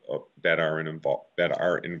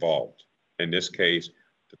involved. In this case,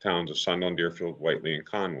 the towns of Sunderland, Deerfield, Whiteley, and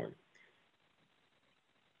Conway.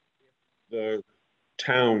 The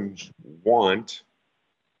towns want,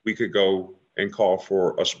 we could go and call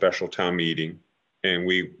for a special town meeting, and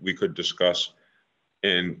we could discuss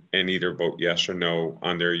and either vote yes or no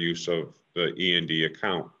on their use of the E&D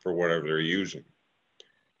account for whatever they're using.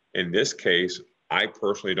 In this case, I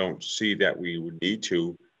personally don't see that we would need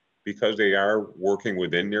to, because they are working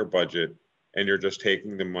within their budget and they're just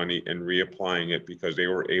taking the money and reapplying it because they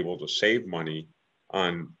were able to save money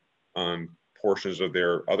on portions of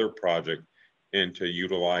their other project and to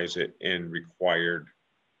utilize it in required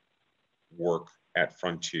work at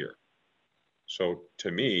Frontier. So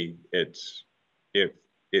to me, it's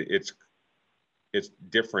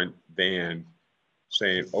different than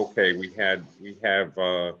saying, okay, we have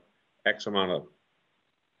X amount of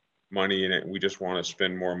money in it, and we just want to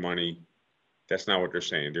spend more money. That's not what they're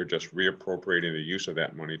saying. They're just reappropriating the use of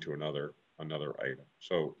that money to another item.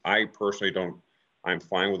 So I personally I'm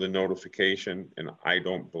fine with the notification, and I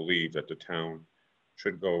don't believe that the town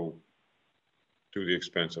should go through the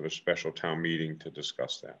expense of a special town meeting to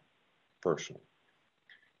discuss that, personally.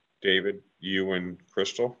 David, you and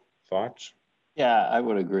Crystal, thoughts? Yeah, I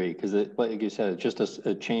would agree, because like you said, it's just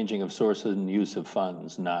a changing of sources and use of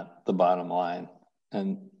funds, not the bottom line.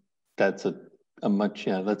 And that's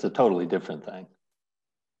that's a totally different thing.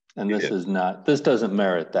 And this doesn't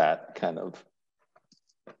merit that kind of.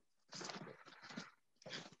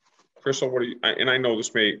 Crystal, what do you, and I know this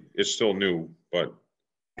is still new, but.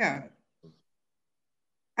 Yeah.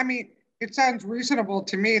 I mean, it sounds reasonable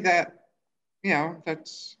to me that,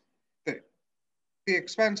 that's the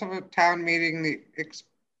expense of a town meeting, the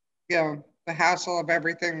hassle of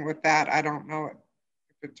everything with that. I don't know if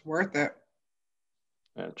it's worth it.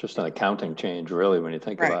 Yeah, just an accounting change, really, when you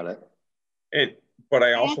think about it. But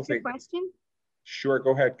I also think. Question? Sure,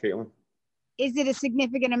 go ahead, Caitlin. Is it a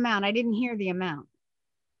significant amount? I didn't hear the amount.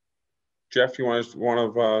 Jeff, you want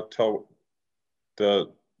to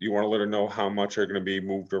let her know how much are going to be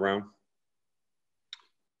moved around?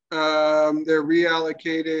 They're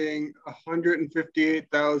reallocating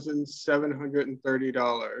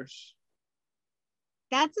 $158,730.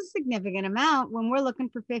 That's a significant amount when we're looking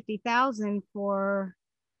for 50,000 for.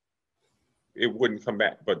 It wouldn't come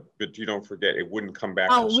back, but you don't forget, it wouldn't come back.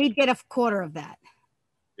 Oh, we'd get a quarter of that.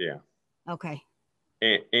 Yeah. Okay.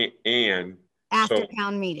 And after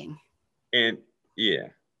town meeting. And yeah.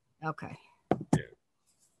 Okay. Yeah.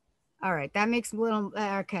 All right, that makes a little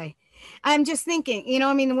okay. I'm just thinking,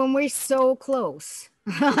 when we're so close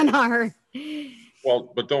on our.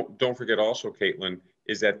 Well, but don't forget also, Caitlin,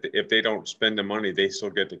 is that if they don't spend the money, they still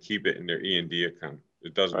get to keep it in their E&D account.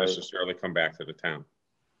 It doesn't necessarily come back to the town.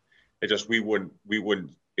 It just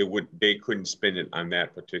they couldn't spend it on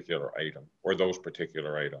that particular item or those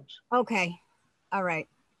particular items. Okay, all right.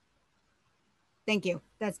 Thank you.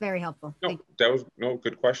 That's very helpful. No, that was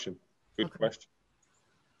good question. Good question.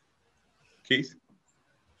 Keith?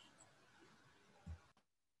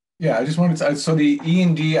 Yeah, I just wanted to, so the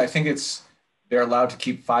E&D, I think they're allowed to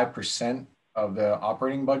keep 5% of the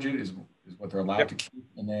operating budget is what they're allowed to keep.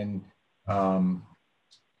 And then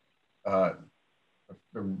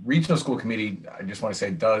the regional school committee, I just want to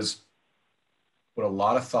say, does put a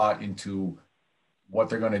lot of thought into what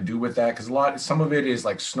they're going to do with that. Because some of it is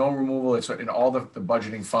like snow removal. It's in all the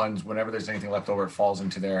budgeting funds. Whenever there's anything left over, it falls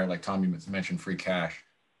into there. Like Tom, you mentioned free cash.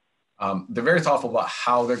 They're very thoughtful about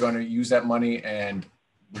how they're going to use that money and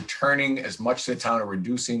returning as much to the town or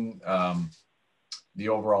reducing the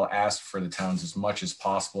overall ask for the towns as much as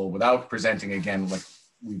possible without presenting, again, like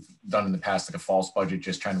we've done in the past, like a false budget,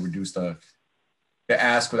 just trying to reduce the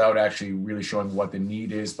ask without actually really showing what the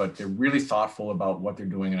need is, but they're really thoughtful about what they're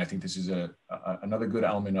doing. And I think this is another good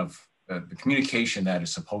element of the communication that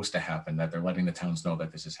is supposed to happen, that they're letting the towns know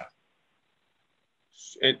that this is happening.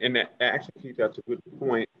 And actually, Keith, that's a good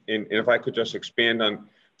point. And if I could just expand on,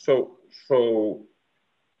 so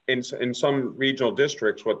in some regional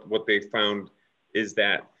districts, what they found is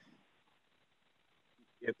that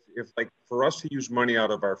if like for us to use money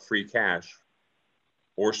out of our free cash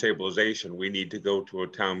or stabilization, we need to go to a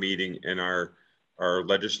town meeting, and our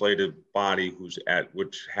legislative body,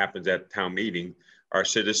 which happens at town meeting, our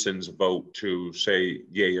citizens vote to say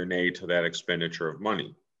yay or nay to that expenditure of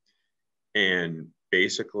money. And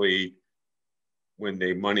basically, when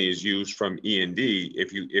the money is used from E&D,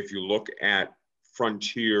 if you look at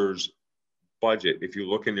Frontier's budget, if you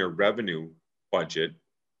look in their revenue budget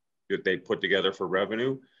that they put together for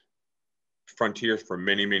revenue, Frontier for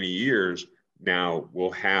many, many years now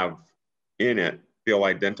will have in it, they'll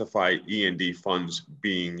identify E&D funds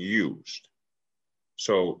being used.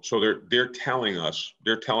 So they're telling us,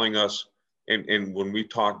 and when we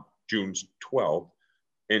talk June 12th,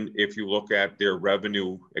 and if you look at their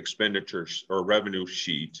revenue expenditures or revenue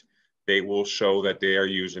sheet, they will show that they are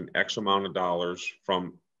using X amount of dollars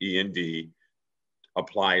from E&D,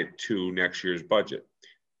 apply it to next year's budget.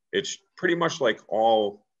 It's pretty much like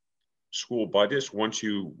all school budgets. Once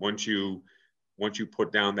you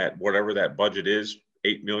put down that, whatever that budget is,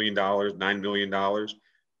 $8 million, $9 million,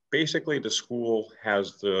 basically the school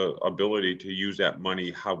has the ability to use that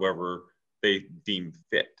money however they deem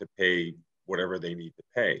fit to pay whatever they need to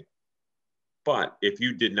pay. But if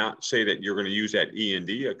you did not say that you're going to use that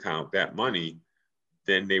E&D account, that money,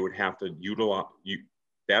 then they would have to utilize you.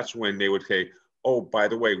 That's when they would say, oh, by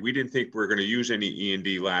the way, we didn't think we were going to use any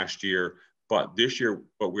E&D last year, but this year,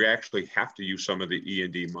 but we actually have to use some of the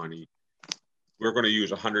E&D money. We're going to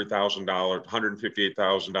use $100,000,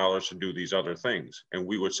 $158,000 to do these other things. And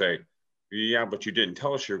we would say, yeah, but you didn't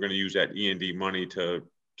tell us you're going to use that E&D money to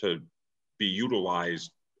be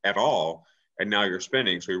utilized at all. And now you're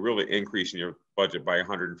spending, so you're really increasing your budget by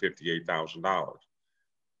 $158,000.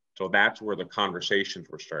 So that's where the conversations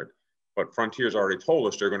were started. But Frontier's already told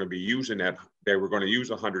us they're going to be using that. They were going to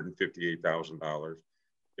use $158,000.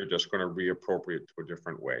 They're just going to reappropriate to a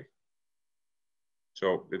different way.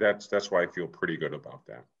 So that's why I feel pretty good about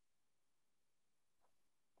that.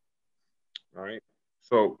 All right.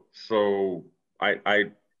 So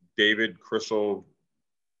David, Crystal,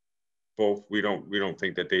 both, we don't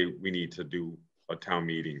think that we need to do a town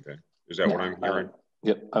meeting then. Is that what I'm hearing?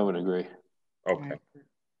 Yep, I would agree. Okay.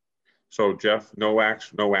 So Jeff, no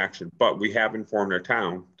action, but we have informed our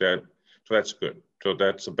town that, so that's good. So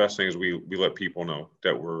that's the best thing, is we let people know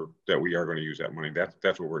that we are going to use that money.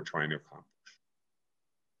 That's what we're trying to accomplish.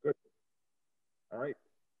 Good. All right.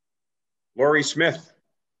 Lori Smith,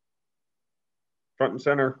 front and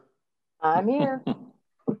center. I'm here.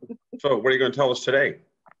 So what are you going to tell us today?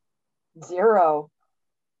 0.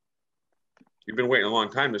 You've been waiting a long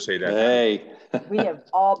time to say that. Hey. We have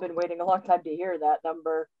all been waiting a long time to hear that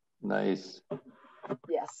number. Nice.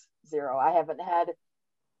 Yes, 0. I haven't had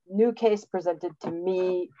new case presented to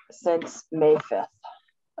me since May 5th.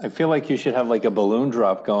 I feel like you should have like a balloon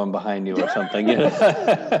drop going behind you or something.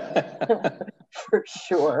 For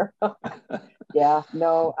sure. Yeah,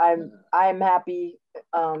 no, I'm happy.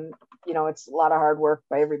 You know, it's a lot of hard work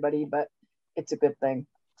by everybody, but it's a good thing.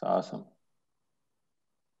 It's awesome.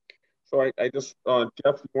 So I just,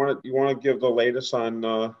 Jeff, you want to give the latest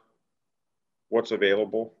on what's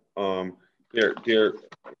available? And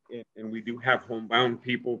we do have homebound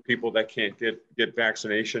people that can't get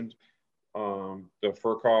vaccinations. The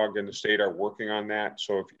FERCOG and the state are working on that.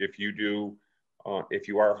 So if you do, if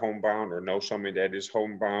you are homebound or know somebody that is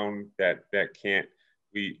homebound that can't,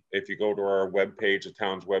 if you go to our webpage, the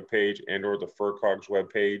town's webpage, and or the FERCOG's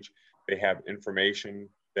webpage, they have information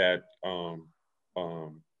that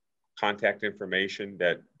contact information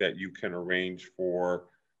that you can arrange for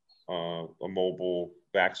a mobile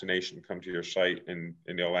vaccination to come to your site, and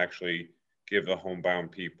they'll actually give the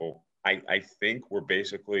homebound people. I think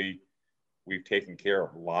we've taken care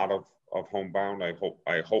of a lot of homebound.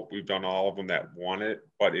 I hope we've done all of them that want it,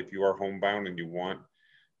 but if you are homebound and you want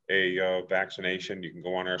a vaccination, you can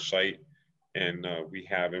go on our site, and we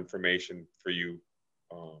have information for you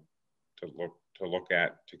to look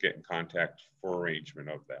at, to get in contact for arrangement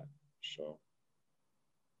of that. So,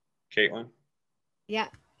 Caitlin? Yeah,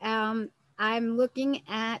 I'm looking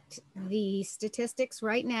at the statistics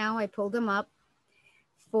right now. I pulled them up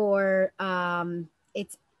for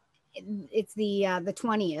it's the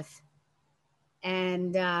 20th,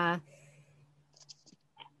 and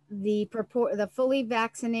the fully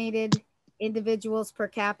vaccinated individuals per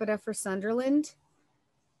capita for Sunderland.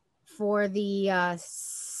 For the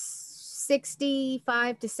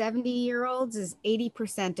 65 to 70-year-olds is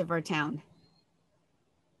 80% of our town.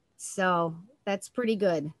 So that's pretty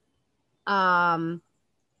good. Then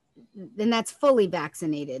that's fully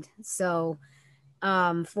vaccinated. So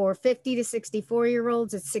for 50 to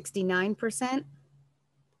 64-year-olds, it's 69%.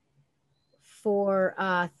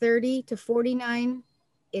 For 30 to 49,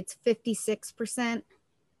 it's 56%.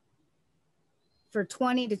 For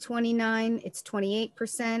 20 to 29, it's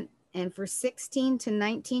 28%. And for 16 to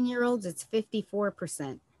 19-year-olds, it's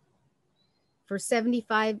 54%. For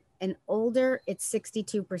 75 and older, it's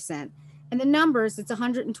 62%. And the numbers, it's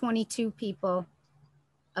 122 people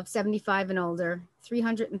of 75 and older,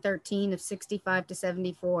 313 of 65 to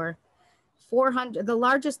 74. 400, the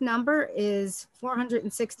largest number is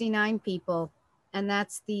 469 people, and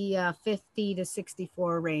that's the 50 to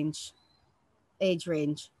 64 range, age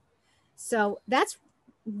range. So that's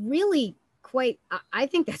really quite, I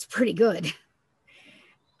think that's pretty good.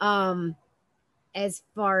 As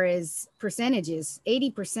far as percentages,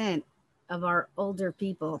 80% of our older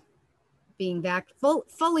people being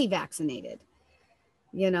fully vaccinated,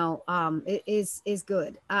 you know, is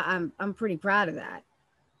good. I'm pretty proud of that.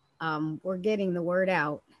 We're getting the word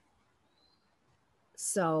out.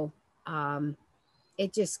 So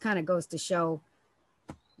it just kind of goes to show,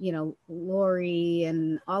 you know, Lori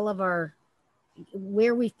and all of our,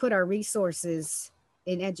 where we've put our resources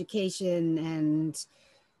in education. And,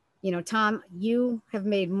 you know, Tom, you have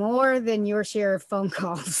made more than your share of phone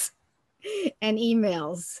calls and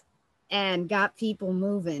emails and got people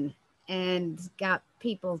moving and got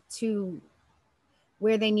people to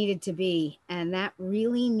where they needed to be. And that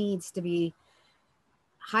really needs to be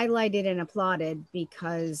highlighted and applauded,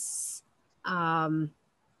 because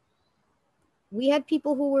we had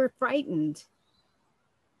people who were frightened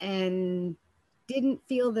and didn't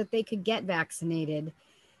feel that they could get vaccinated.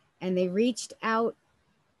 And they reached out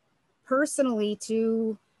personally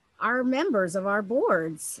to our members of our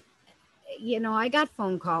boards. You know, I got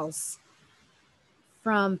phone calls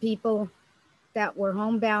from people that were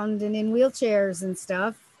homebound and in wheelchairs and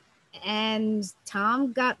stuff. And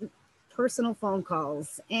Tom got personal phone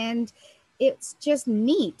calls. And it's just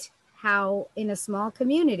neat how in a small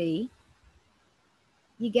community,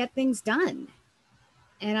 you get things done.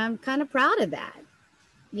 And I'm kind of proud of that.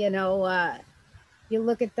 You know, you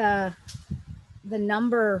look at the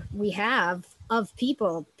number we have of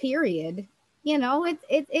people, period, you know,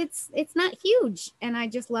 it's not huge. And I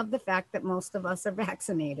just love the fact that most of us are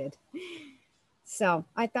vaccinated. So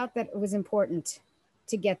I thought that it was important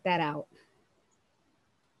to get that out.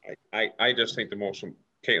 I just think the most,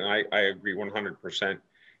 Caitlin, I agree 100%.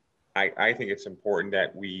 I think it's important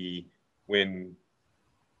that we, when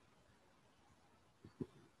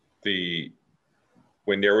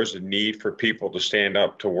there was a need for people to stand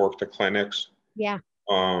up to work the clinics, yeah,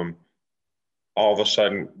 all of a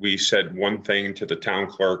sudden we said one thing to the town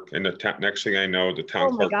clerk, and the next thing I know, the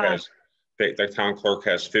town clerk has the town clerk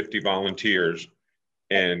has 50 volunteers,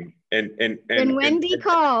 and Wendy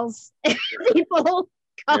calls, people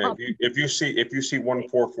call. Yeah, if you see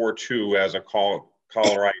 1442 as a caller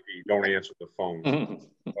ID, don't answer the phone.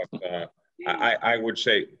 But I would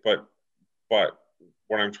say, but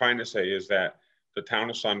what I'm trying to say is that the town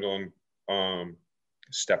of Sunderland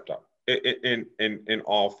stepped up in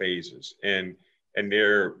all phases, and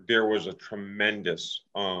there was a tremendous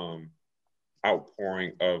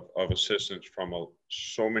outpouring of assistance from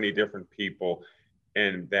so many different people,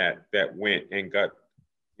 and that went and got,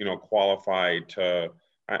 you know, qualified to.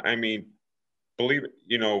 I mean, believe it,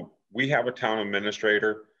 you know, we have a town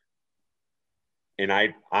administrator, and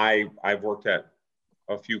I've worked at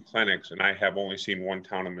a few clinics, and I have only seen one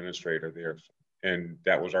town administrator there, and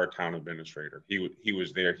that was our town administrator. He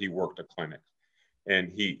was there. He worked a clinic, and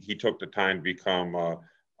he took the time to become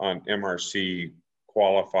an MRC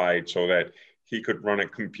qualified so that he could run a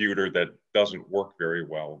computer that doesn't work very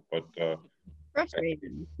well. But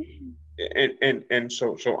frustrating. And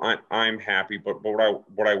so I'm happy. But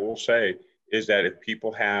what I will say is that if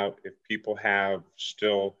people have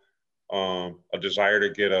still a desire to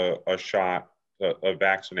get a shot, a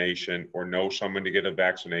vaccination, or know someone to get a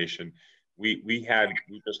vaccination, we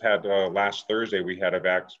just had last Thursday, we had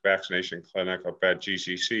a vaccination clinic up at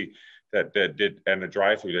GCC that did, and a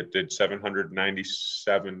drive-through that did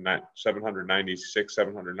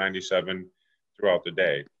 797 throughout the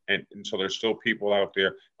day. And so there's still people out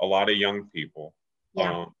there, a lot of young people.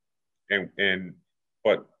 Yeah.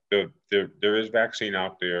 But there is vaccine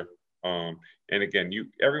out there. And again,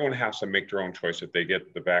 everyone has to make their own choice if they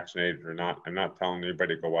get the vaccinated or not. I'm not telling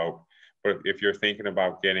anybody to go out, but if you're thinking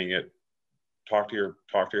about getting it, talk to your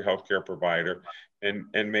healthcare provider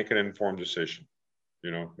and make an informed decision.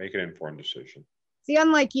 Make an informed decision. See,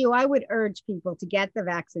 unlike you, I would urge people to get the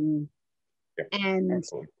vaccine. Yeah, and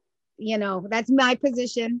absolutely. That's my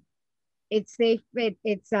position. It's safe.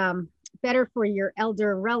 It's better for your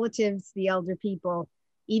elder relatives, the elder people,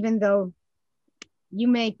 even though you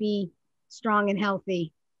may be strong and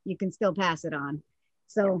healthy, you can still pass it on.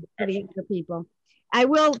 So for the older people, I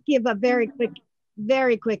will give a very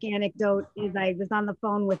quick anecdote. Is I was on the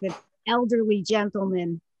phone with an elderly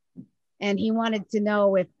gentleman, and he wanted to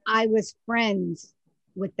know if I was friends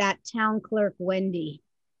with that town clerk, Wendy.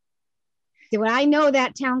 Do I know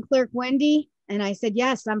that town clerk, Wendy? And I said,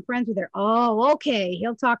 yes, I'm friends with her. Oh, okay,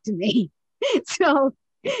 he'll talk to me. So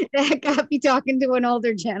that got me talking to an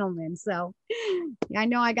older gentleman. So I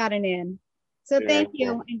know I got an in. So thank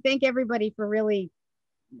you. And thank everybody for really,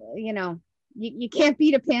 you can't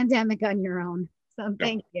beat a pandemic on your own. So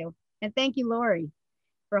thank you. And thank you, Lori,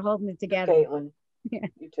 for holding it together. Caitlin,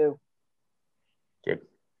 you too. Good.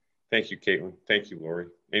 Thank you, Caitlin. Thank you, Lori.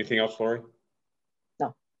 Anything else, Lori?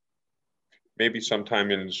 No. Maybe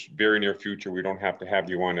sometime in the very near future, we don't have to have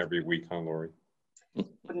you on every week, huh, Lori?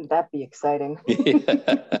 Wouldn't that be exciting?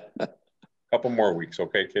 Couple more weeks,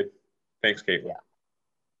 okay, kid? Thanks, Caitlin. Yeah.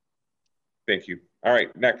 Thank you. All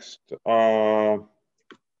right, next.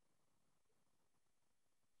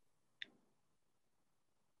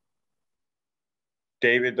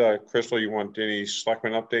 David, Crystal, you want any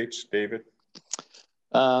selectmen updates, David?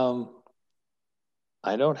 I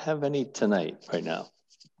don't have any tonight right now.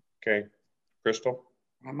 Okay, Crystal?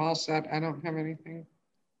 I'm all set. I don't have anything.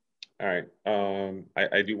 All right.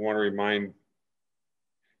 I do want to remind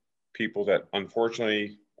people that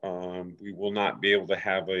unfortunately we will not be able to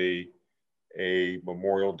have a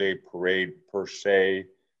Memorial Day parade per se,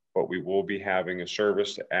 but we will be having a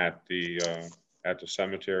service at the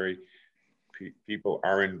cemetery. People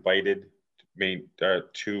are invited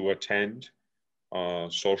to attend.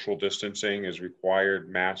 Social distancing is required.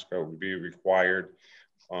 Mask will be required.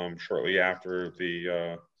 Shortly after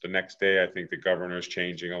the next day, I think the governor is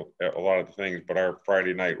changing a lot of the things, but our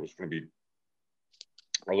Friday night was going to be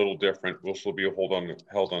a little different. We'll still be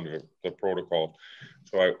held under the protocol.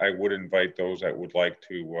 So I would invite those that would like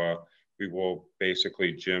to, we will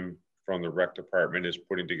basically, Jim from the rec department is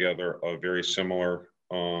putting together a very similar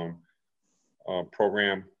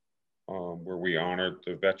program where we honor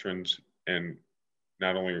the veterans and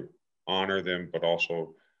not only honor them, but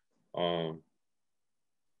also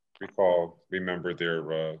remember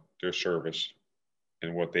their service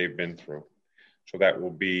and what they've been through. So that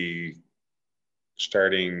will be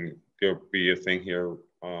starting, there'll be a thing here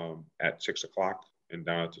at 6 o'clock and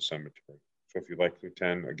down at the cemetery. So if you'd like to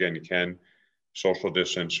attend, again, you can. Social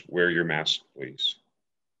distance, wear your mask, please.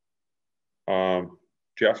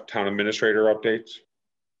 Jeff, town administrator updates?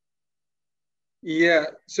 Yeah,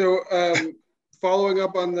 so following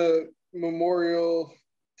up on the Memorial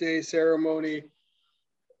Day ceremony,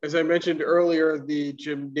 as I mentioned earlier, the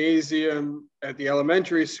gymnasium at the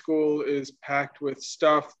elementary school is packed with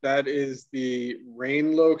stuff. That is the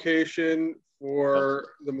rain location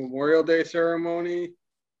for the Memorial Day ceremony.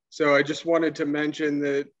 So I just wanted to mention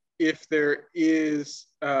that if there is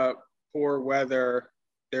poor weather,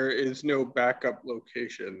 there is no backup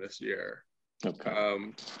location this year. Okay.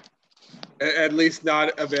 At least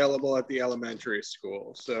not available at the elementary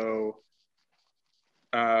school. So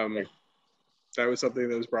that was something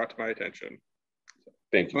that was brought to my attention.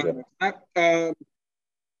 Thank you, Jeff.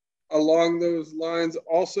 Along those lines,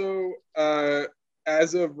 also,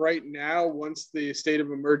 as of right now, once the state of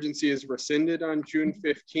emergency is rescinded on June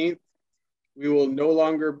 15th, we will no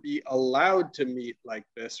longer be allowed to meet like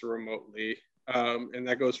this remotely. And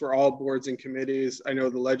that goes for all boards and committees. I know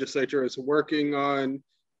the legislature is working on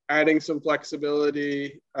adding some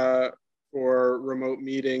flexibility for remote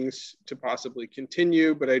meetings to possibly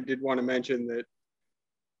continue, but I did want to mention that,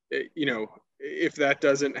 if that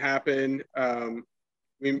doesn't happen,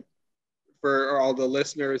 for all the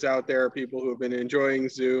listeners out there, people who have been enjoying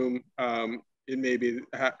Zoom, it may be,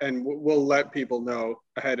 and we'll let people know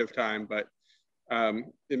ahead of time, but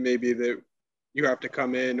it may be that you have to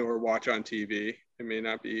come in or watch on TV. It may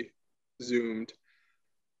not be Zoomed.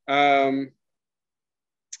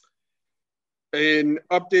 An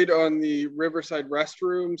update on the Riverside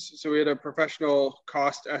restrooms. So we had a professional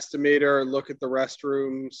cost estimator look at the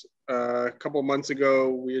restrooms. A couple months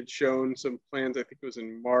ago, we had shown some plans, I think it was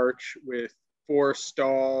in March, with 4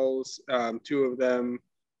 stalls, 2 of them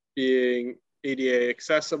being ADA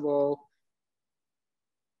accessible.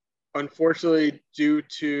 Unfortunately, due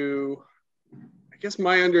to, I guess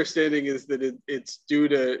my understanding is that it's due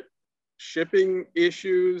to shipping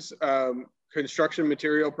issues. construction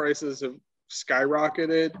material prices have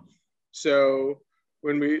skyrocketed. So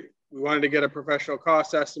when we wanted to get a professional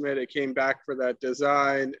cost estimate, it came back for that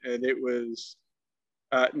design, and it was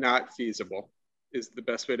not feasible, is the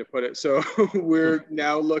best way to put it. So we're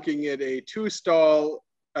now looking at a 2-stall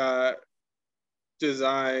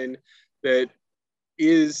design that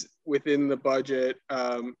is within the budget.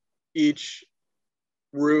 Each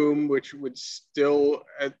room, which would still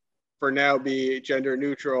for now be gender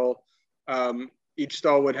neutral, each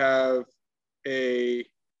stall would have a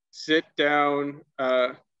sit down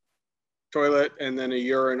toilet and then a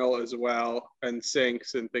urinal as well, and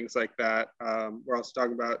sinks and things like that. We're also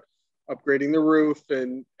talking about upgrading the roof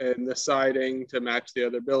and the siding to match the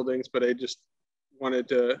other buildings, but I just wanted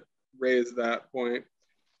to raise that point.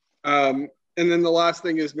 And then the last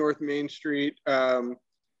thing is North Main Street.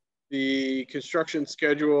 The construction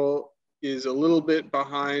schedule is a little bit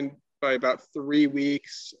behind by about 3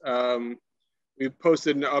 weeks. We've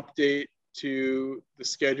posted an update to the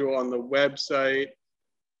schedule on the website.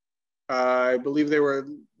 I believe they were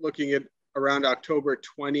looking at around October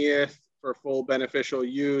 20th for full beneficial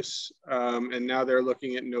use, and now they're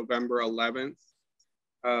looking at November 11th.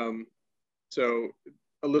 So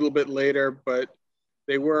a little bit later, but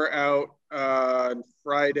they were out on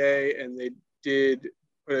Friday, and they did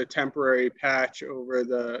put a temporary patch over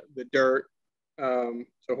the dirt. So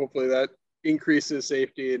hopefully that increases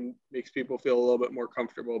safety and makes people feel a little bit more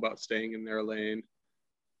comfortable about staying in their lane.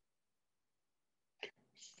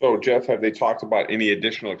 So Jeff, have they talked about any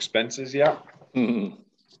additional expenses yet? Mm-hmm.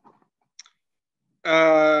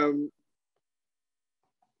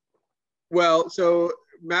 Well, so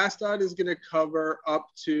MassDOT is going to cover up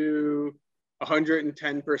to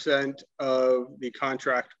 110% of the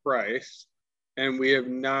contract price, and we have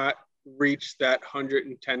not reached that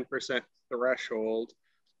 110% threshold.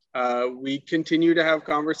 We continue to have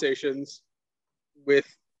conversations with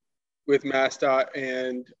MassDOT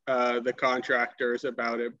and the contractors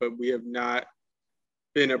about it, but we have not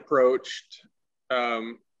been approached.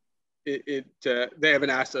 They haven't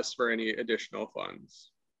asked us for any additional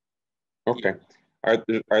funds. Okay. Are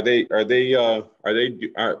they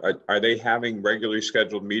having regularly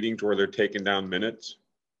scheduled meetings where they're taking down minutes?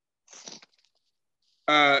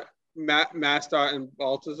 MassDOT and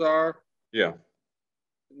Baltazar? Yeah.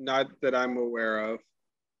 Not that I'm aware of.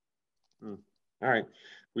 All right.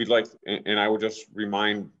 We'd like, and I would just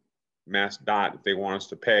remind MassDOT, if they want us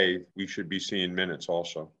to pay, we should be seeing minutes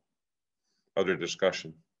also. Other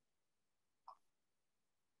discussion.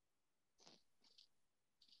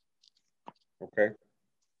 Okay.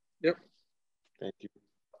 Yep. Thank you.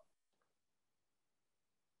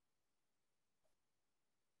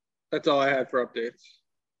 That's all I had for updates.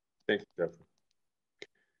 Thank you, Jeff.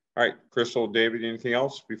 All right, Crystal, David, anything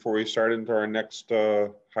else before we start into our next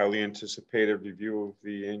highly anticipated review of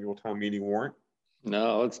the annual town meeting warrant?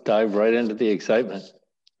 No, let's dive right into the excitement.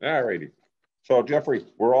 All righty. So Jeffrey,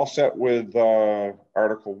 we're all set with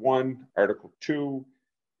Article 1. Article 2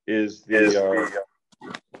 is the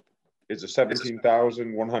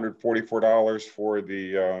 $17,144 for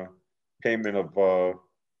the payment of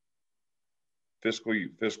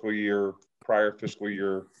prior fiscal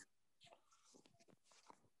year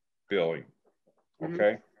billing.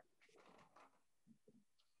 Okay.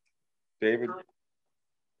 David?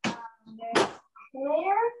 Should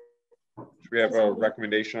we have a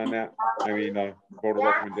recommendation on that? I mean, vote of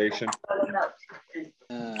recommendation? Let's see.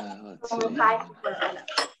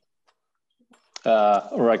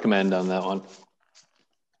 Recommend on that one.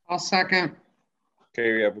 I'll second.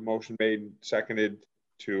 Okay, we have a motion made and seconded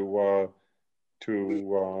to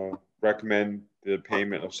recommend the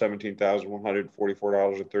payment of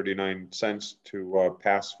 $17,144.39 to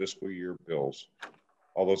past fiscal year bills.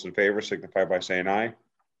 All those in favor signify by saying aye.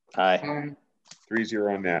 Aye.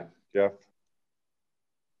 3-0 on that. Jeff?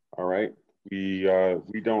 All right. We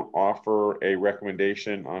don't offer a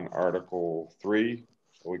recommendation on Article 3,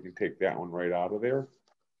 so we can take that one right out of there.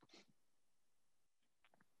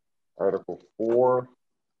 Article 4.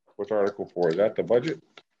 What's Article 4? Is that the budget?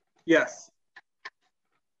 Yes.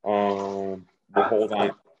 We'll hold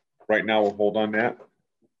on. Right now, we'll hold on that.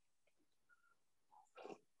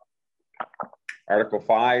 Article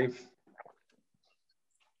 5.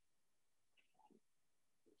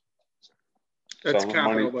 That's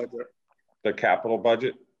capital budget. The capital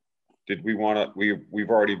budget. Did we want to? We've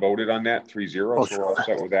already voted on that 3-0, so we're all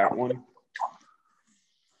set with that one.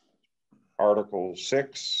 Article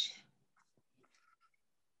 6.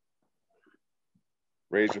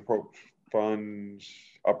 Raise approach funds,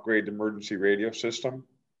 upgrade the emergency radio system.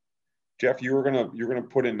 Jeff, you're gonna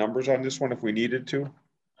put in numbers on this one if we needed to.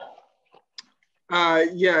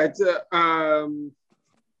 Yeah, it's I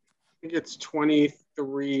think it's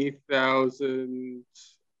 23,000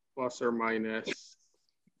 plus or minus.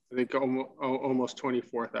 I think almost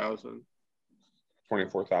 24,000.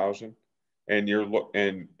 24,000.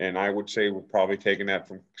 And and I would say we're probably taking that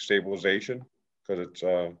from stabilization because it's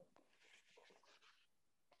I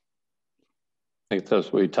think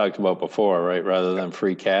that's what we talked about before, right? Rather than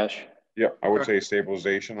free cash. Yeah, I would say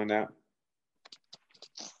stabilization on that.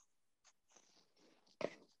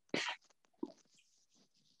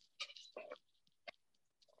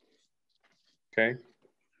 Okay,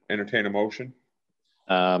 entertain a motion.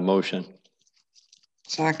 Motion.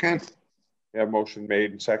 Second. We have motion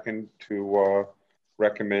made and second to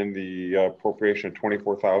recommend the appropriation of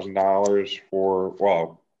 $24,000 for,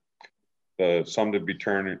 well, the sum to be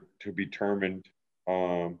determined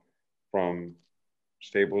from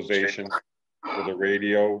stabilization for the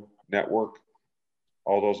radio network.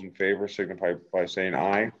 All those in favor signify by saying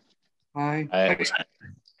aye. Aye. I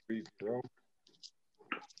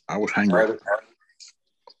was hungry.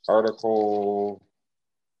 Article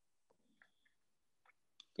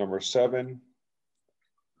number 7,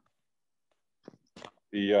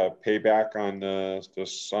 the payback on the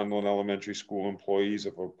Sunderland Elementary School employees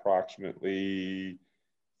of approximately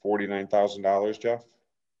 $49,000, Jeff?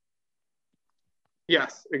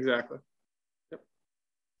 Yes, exactly. Yep.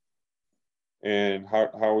 And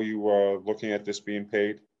how are you looking at this being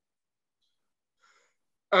paid?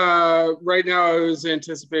 Right now, I was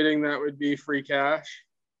anticipating that would be free cash.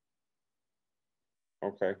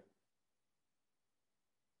 Okay.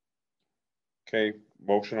 Okay,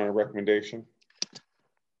 motion on a recommendation.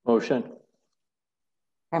 Motion.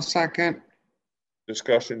 I'll second.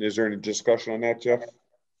 Discussion, is there any discussion on that, Jeff?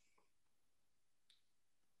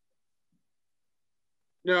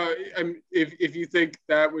 No, if you think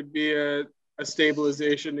that would be a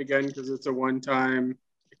stabilization again, because it's a one-time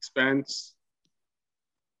expense.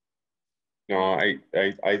 No, I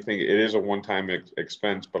think it is a one-time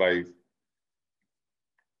expense, but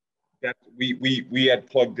we had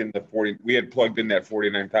plugged in that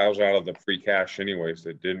 49,000 out of the free cash anyways,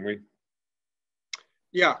 didn't we?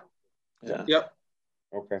 Yeah. Yeah. Yep.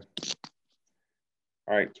 Okay.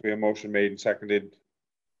 All right, so we have motion made and seconded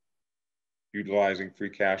utilizing free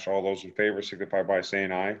cash. All those in favor signify by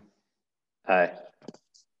saying aye. Aye.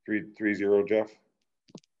 3-0, Jeff.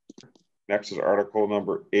 Next is article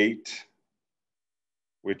number 8,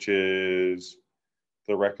 which is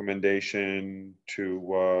the recommendation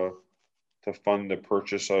to fund the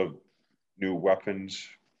purchase of new weapons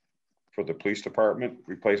for the police department,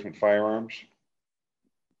 replacement firearms.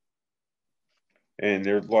 And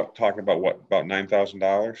they're talking about what, about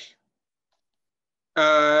 $9,000?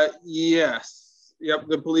 Yes. Yep.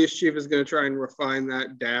 The police chief is going to try and refine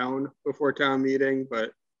that down before town meeting,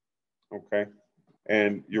 but. Okay.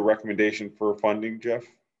 And your recommendation for funding, Jeff?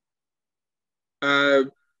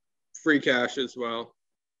 Free cash as well.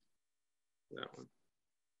 That one.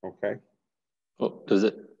 Okay. Well, does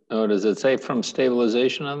it say from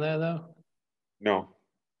stabilization on there though? No,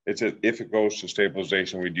 if it goes to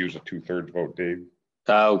stabilization, we'd use a 2/3 vote, Dave.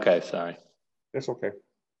 Okay, sorry. That's okay.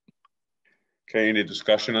 Okay, any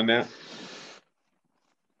discussion on that?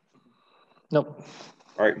 Nope.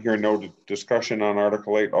 All right, here no discussion on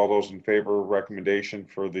Article 8. All those in favor of recommendation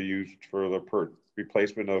for the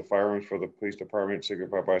replacement of firearms for the police department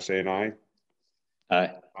signify by saying aye.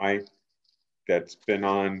 Aye. Aye. That's been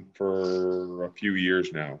on for a few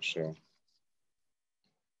years now. So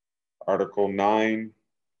Article 9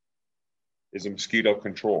 is a mosquito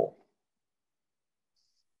control.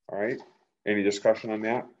 All right, any discussion on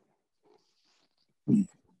that?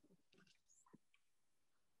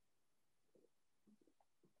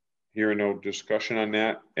 Hearing no discussion on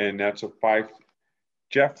that, and that's a 5.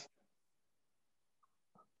 Jeff,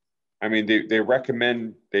 I mean, they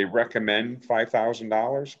recommend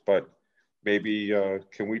 $5,000, but maybe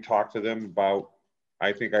can we talk to them about?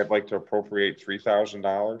 I think I'd like to appropriate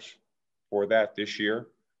 $3,000 for that this year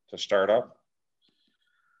to start up.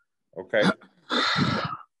 Okay.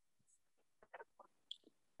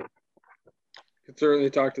 Could certainly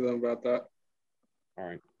talk to them about that. All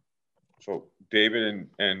right. So David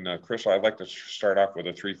and Chris, I'd like to start off with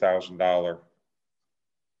a $3,000.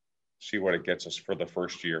 See what it gets us for the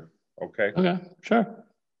first year. Okay. Okay, sure.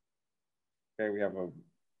 Okay, we have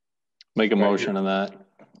Make a motion on that.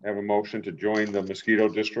 Have a motion to join the mosquito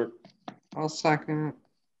district. I'll second it.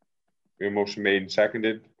 We have a motion made and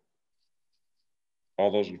seconded.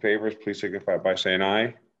 All those in favor, please signify by saying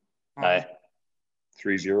aye. Aye.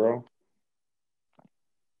 3-0.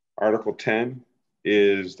 Article 10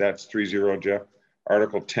 is, that's 3-0, Jeff.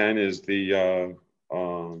 Article 10 is the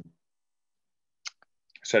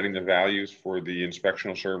setting the values for the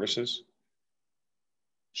inspectional services.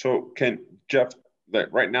 So Jeff,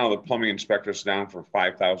 right now the plumbing inspector's down for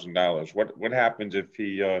 $5,000. What happens if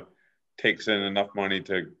he takes in enough money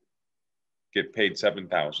to get paid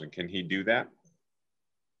 $7,000? Can he do that?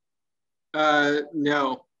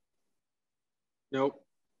 No. Nope.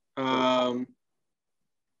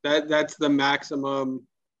 That's the maximum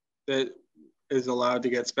that is allowed to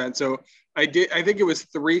get spent. So I think it was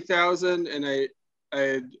 3,000, and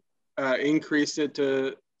I increased it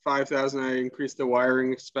to 5,000. I increased the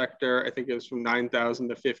wiring inspector. I think it was from 9,000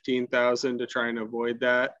 to 15,000 to try and avoid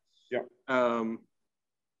that. Yeah.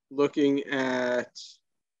 Looking at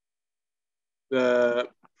the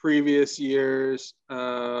previous years,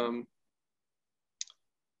 trying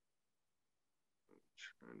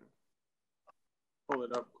to pull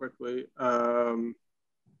it up quickly.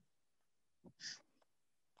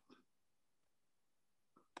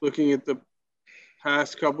 Looking at the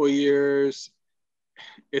past couple of years,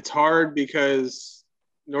 it's hard because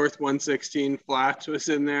North 116 Flats was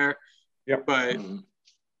in there. Yep. But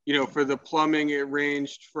you know, for the plumbing, it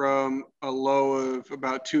ranged from a low of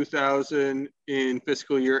about 2,000 in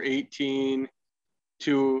fiscal year 18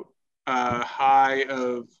 to a high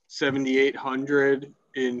of 7,800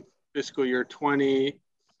 in fiscal year 20.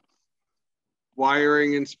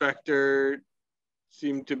 Wiring inspector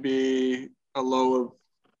seemed to be a low of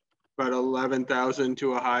about 11,000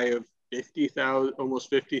 to a high of 50,000, almost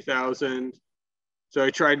 50,000. So I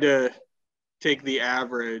tried to take the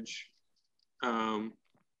average, and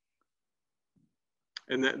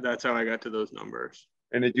that's how I got to those numbers.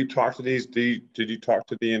 And did you talk to these? Did you talk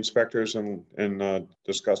to the inspectors and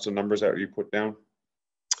discuss the numbers that you put down?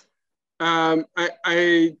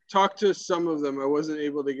 I talked to some of them. I wasn't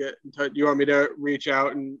able to get in touch. You want me to reach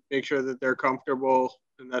out and make sure that they're comfortable,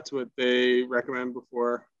 and that's what they recommend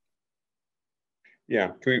before?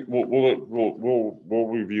 Yeah, we'll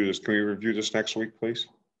review this. Can we review this next week, please?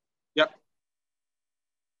 Yep.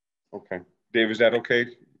 Okay, Dave, is that okay?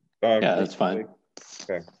 Yeah, that's fine.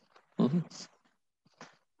 Okay.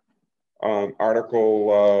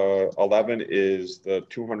 Article 11 is the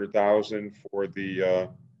 200,000 for the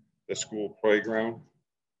school playground.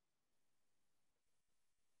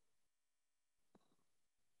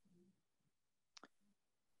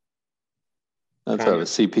 That's out of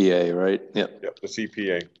CPA, right? Yep. Yep, the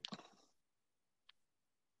CPA.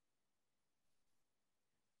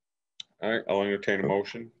 All right, I'll entertain a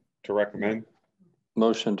motion to recommend.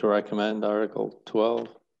 Motion to recommend Article 12.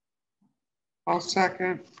 I'll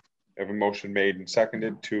second. Have a motion made and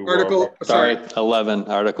seconded to Sorry, 11.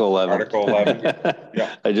 Article 11. Article 11.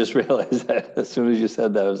 Yeah. I just realized that as soon as you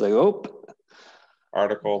said that, I was like, oh.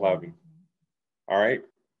 Article 11. All right.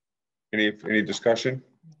 Any discussion?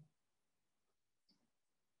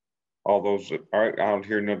 All those, all right, I don't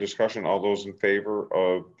hear no discussion. All those in favor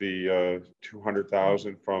of the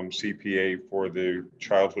 200,000 from CPA for the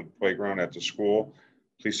childhood playground at the school,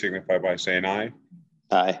 please signify by saying aye.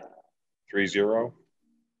 Aye. 3-0.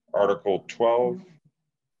 Article 12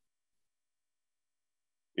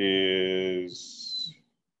 is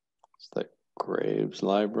it's the Graves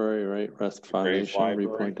Library, right? Rest Foundation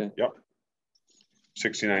repointing. Yep.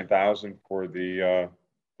 69,000 for the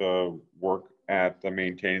work at the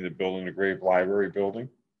maintaining the building, the Grave Library building.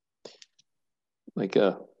 Like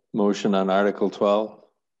a motion on Article 12.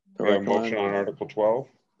 We have a motion on Article 12.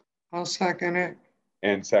 I'll second it.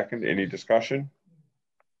 And second, any discussion?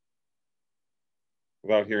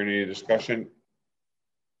 Without hearing any discussion,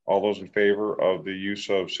 all those in favor of the use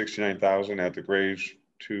of 69,000 at the graves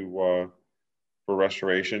to for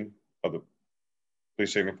restoration of the,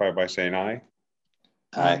 please signify by saying aye.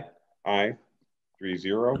 Aye. Aye.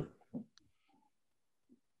 3-0.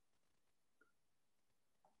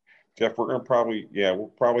 Jeff, we're gonna we'll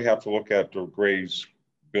probably have to look at the graves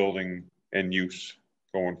building and use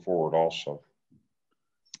going forward also.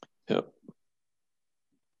 Yep.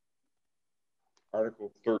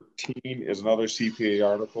 Article 13 is another CPA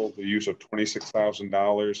article, the use of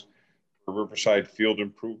 $26,000 for Riverside field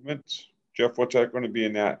improvements. Jeff, what's that going to be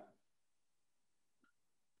in that?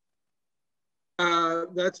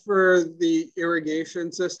 That's for the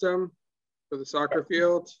irrigation system for the soccer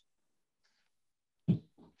field.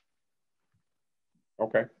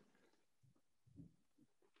 Okay.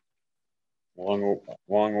 Long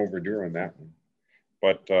overdue on that one.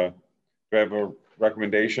 But do I have a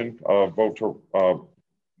recommendation, vote to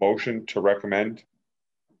motion to recommend?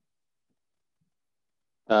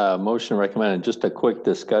 Motion recommended. Just a quick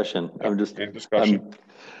discussion. Yep. I'm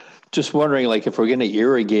just wondering, like, if we're going to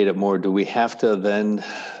irrigate it more, do we have to then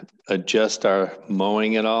adjust our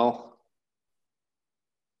mowing at all?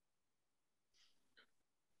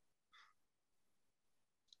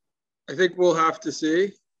 I think we'll have to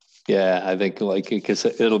see. Yeah, I think like, because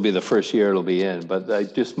it'll be the first year it'll be in,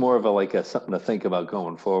 but just more of a something to think about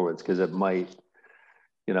going forwards, because it might,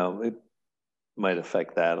 it might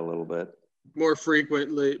affect that a little bit. More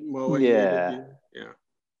frequently mowing. Yeah. Yeah.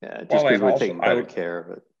 Yeah, just because we're taking better care of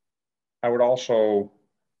it. I would also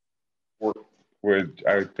work with,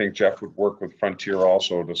 I think Jeff would work with Frontier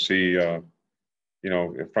also to see,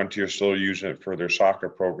 if Frontier's still using it for their soccer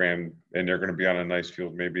program and they're going to be on a nice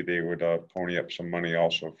field, maybe they would pony up some money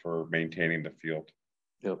also for maintaining the field.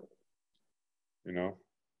 Yep.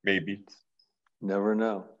 Maybe. Never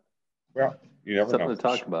know. Well, you never know. Something to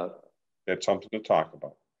talk about. That's something to talk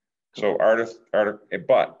about. So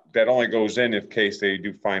but that only goes in case they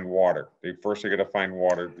do find water. They got to find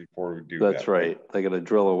water before we do that. That's right. They got to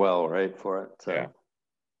drill a well, right, for it. So. Yeah.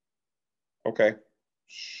 Okay.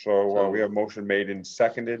 So we have motion made and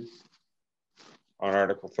seconded on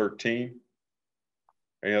Article 13.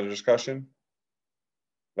 Any other discussion?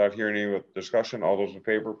 Without hearing any discussion, all those in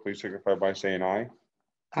favor, please signify by saying aye.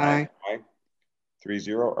 Aye. Aye.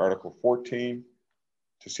 3-0. Article 14.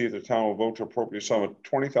 To see if the town will vote to appropriate a sum of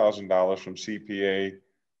 $20,000 from CPA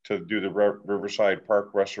to do the Riverside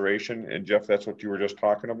Park restoration. And Jeff, that's what you were just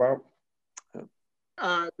talking about?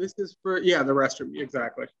 This is for, the restroom,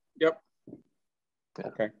 exactly. Yep. Yeah.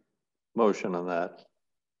 Okay. Motion on that.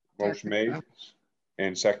 Motion made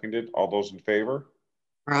and seconded. All those in favor?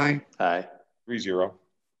 Aye. Aye. 3-0.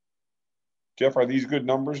 Jeff, are these good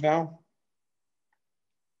numbers now?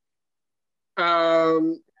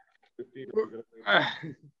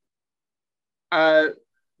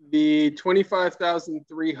 The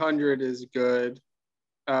 25,300 is good.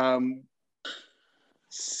 Not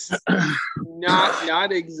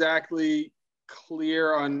exactly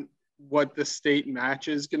clear on what the state match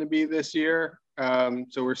is going to be this year.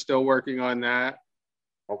 So we're still working on that.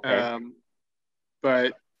 Okay.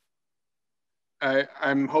 But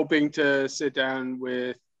I'm hoping to sit down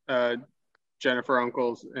with Jennifer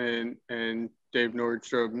Uncles and Dave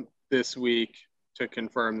Nordstrom this week to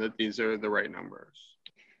confirm that these are the right numbers.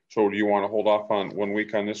 So do you want to hold off on 1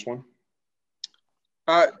 week on this one?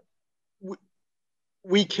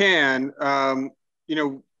 We can. I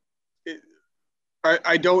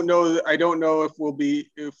don't know. I don't know if we'll be.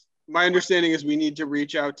 If my understanding is we need to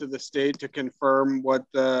reach out to the state to confirm what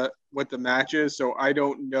the match is. So I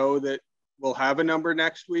don't know that we'll have a number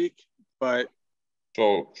next week. But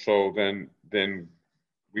so then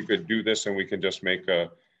we could do this and we can just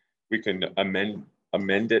we can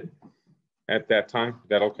amend it at that time. Is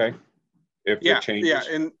that okay? If it changes? Yeah,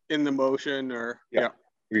 in the motion or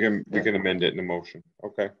we can amend it in the motion.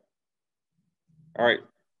 Okay. All right.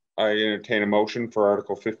 I entertain a motion for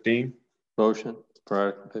Article 15. Motion for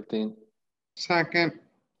Article 15. Second.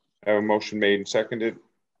 I have a motion made and seconded.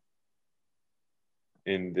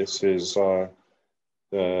 And this is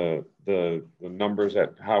the numbers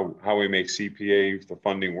at how we make CPA, the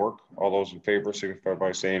funding work. All those in favor signify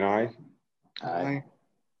by saying aye. Aye.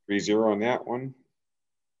 3-0 on that one.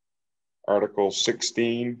 Article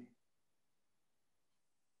 16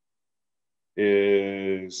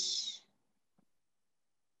 is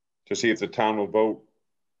to see if the town will vote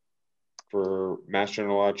for Mass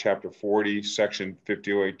General Law, Chapter 40, Section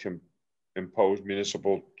 5008 to impose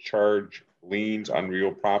municipal charge liens on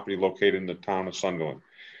real property located in the town of Sunderland.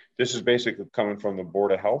 This is basically coming from the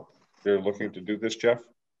Board of Health. They're looking to do this, Jeff?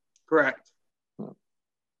 correct.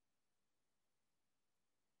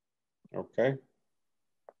 Okay.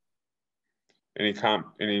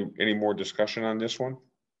 Any more discussion on this one?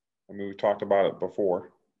 I mean, we talked about it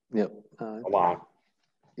before. Yep. A lot.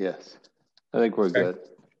 Yes. I think we're good.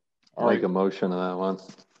 I'll make a motion on that one.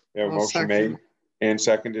 We have a motion made and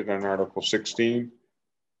seconded on Article 16.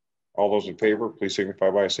 All those in favor, please signify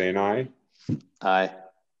by saying aye. Aye.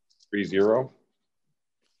 3-0.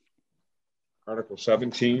 Article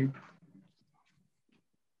 17.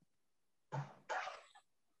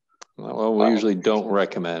 Well, we usually don't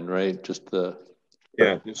recommend, right? Just the.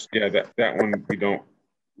 Yeah, that one we don't.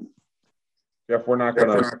 Jeff, we're not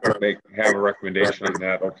going to have a recommendation on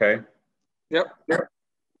that, okay? Yep.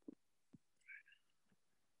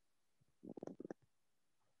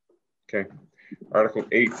 Okay. Article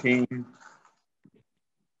 18.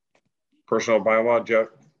 Personnel bylaw, Jeff.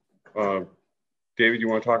 David, you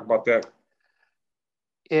want to talk about that?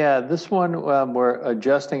 Yeah, this one, we're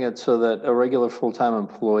adjusting it so that a regular full-time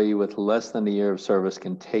employee with less than a year of service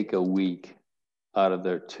can take a week out of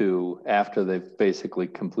their 2 after they've basically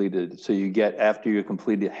completed. So you get, after you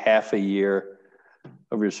completed half a year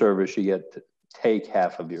of your service, you get to take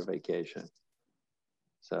half of your vacation.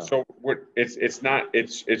 So what it's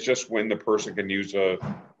just when the person can use a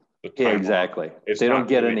Yeah, exactly. They don't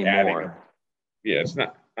get any more. Yeah, it's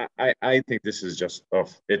not, I think this is just,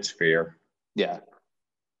 it's fair. Yeah.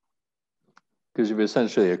 Because you've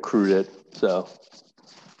essentially accrued it, so.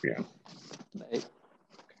 Yeah.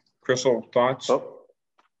 Crystal, thoughts? Oh,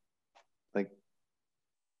 I think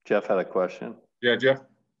Jeff had a question. Yeah, Jeff?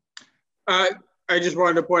 I just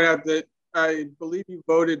wanted to point out that I believe you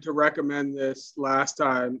voted to recommend this last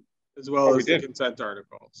time, as well as the consent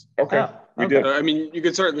articles. Okay, we did. So, I mean, you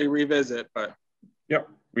could certainly revisit, but. Yep,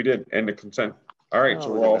 we did, and the consent. All right,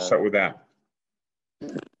 so we're all set with that.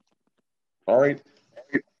 All right.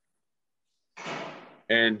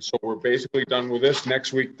 And so we're basically done with this.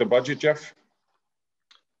 Next week, the budget, Jeff?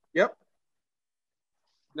 Yep.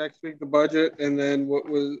 Next week, the budget, and then what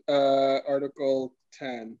was Article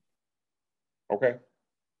 10. Okay.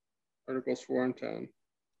 Articles 4 and 10.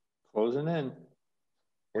 Closing in.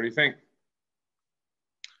 What do you think?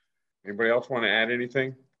 Anybody else want to add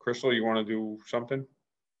anything? Crystal, you want to do something?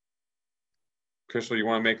 Crystal, you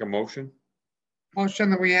want to make a motion? Motion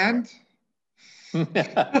that we end?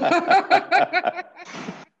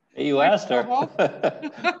 You asked her.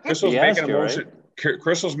 Crystal's making a motion. Right?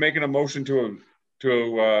 Crystal's making a motion to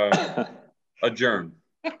adjourn.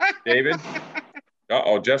 David?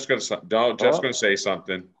 Uh-oh, Jeff's going to say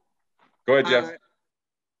something. Go ahead, Jeff.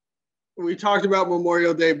 We talked about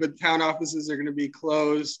Memorial Day, but town offices are going to be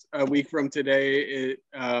closed a week from today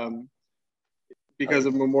because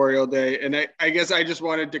of Memorial Day. And I guess I just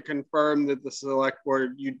wanted to confirm that the select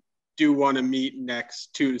board, you do want to meet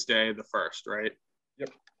next Tuesday, the 1st, right? Yep.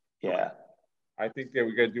 Yeah. I think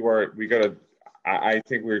that I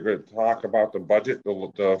think we're going to talk about the budget,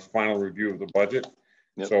 the final review of the budget.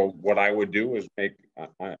 Yep. So what I would do is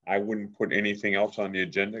I wouldn't put anything else on the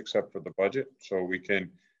agenda except for the budget, so we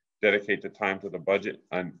can dedicate the time to the budget.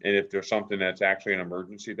 And if there's something that's actually an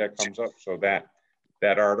emergency that comes up, so that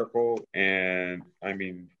article, and I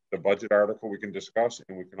mean the budget article, we can discuss,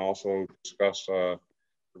 and we can also discuss the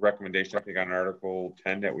recommendation, I think, on Article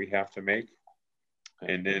 10 that we have to make.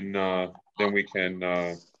 And then we can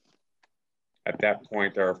at that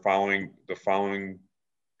point, the following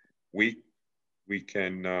week, we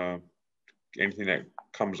can anything that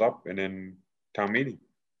comes up, and then town meeting.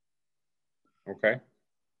 Okay.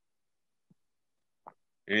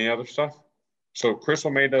 Any other stuff? So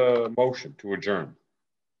Crystal made a motion to adjourn.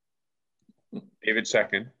 David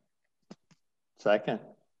second.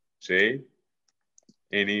 See?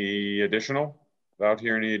 Any additional? Without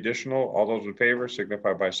hearing any additional, all those in favor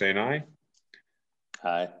signify by saying aye.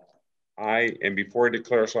 Aye. Aye. And before I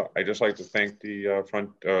declare, I just like to thank the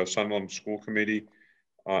Sunderland School Committee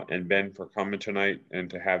and Ben for coming tonight and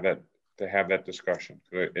to have that discussion.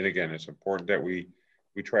 And again, it's important that we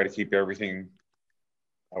try to keep everything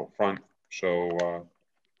out front, so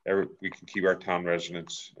we can keep our town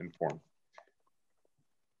residents informed.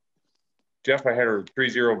 Jeff, I had a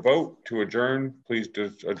 3-0 vote to adjourn. Please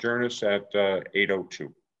adjourn us at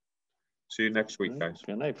 8:02. See you next week, guys.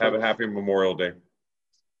 Good night, have a happy Memorial Day.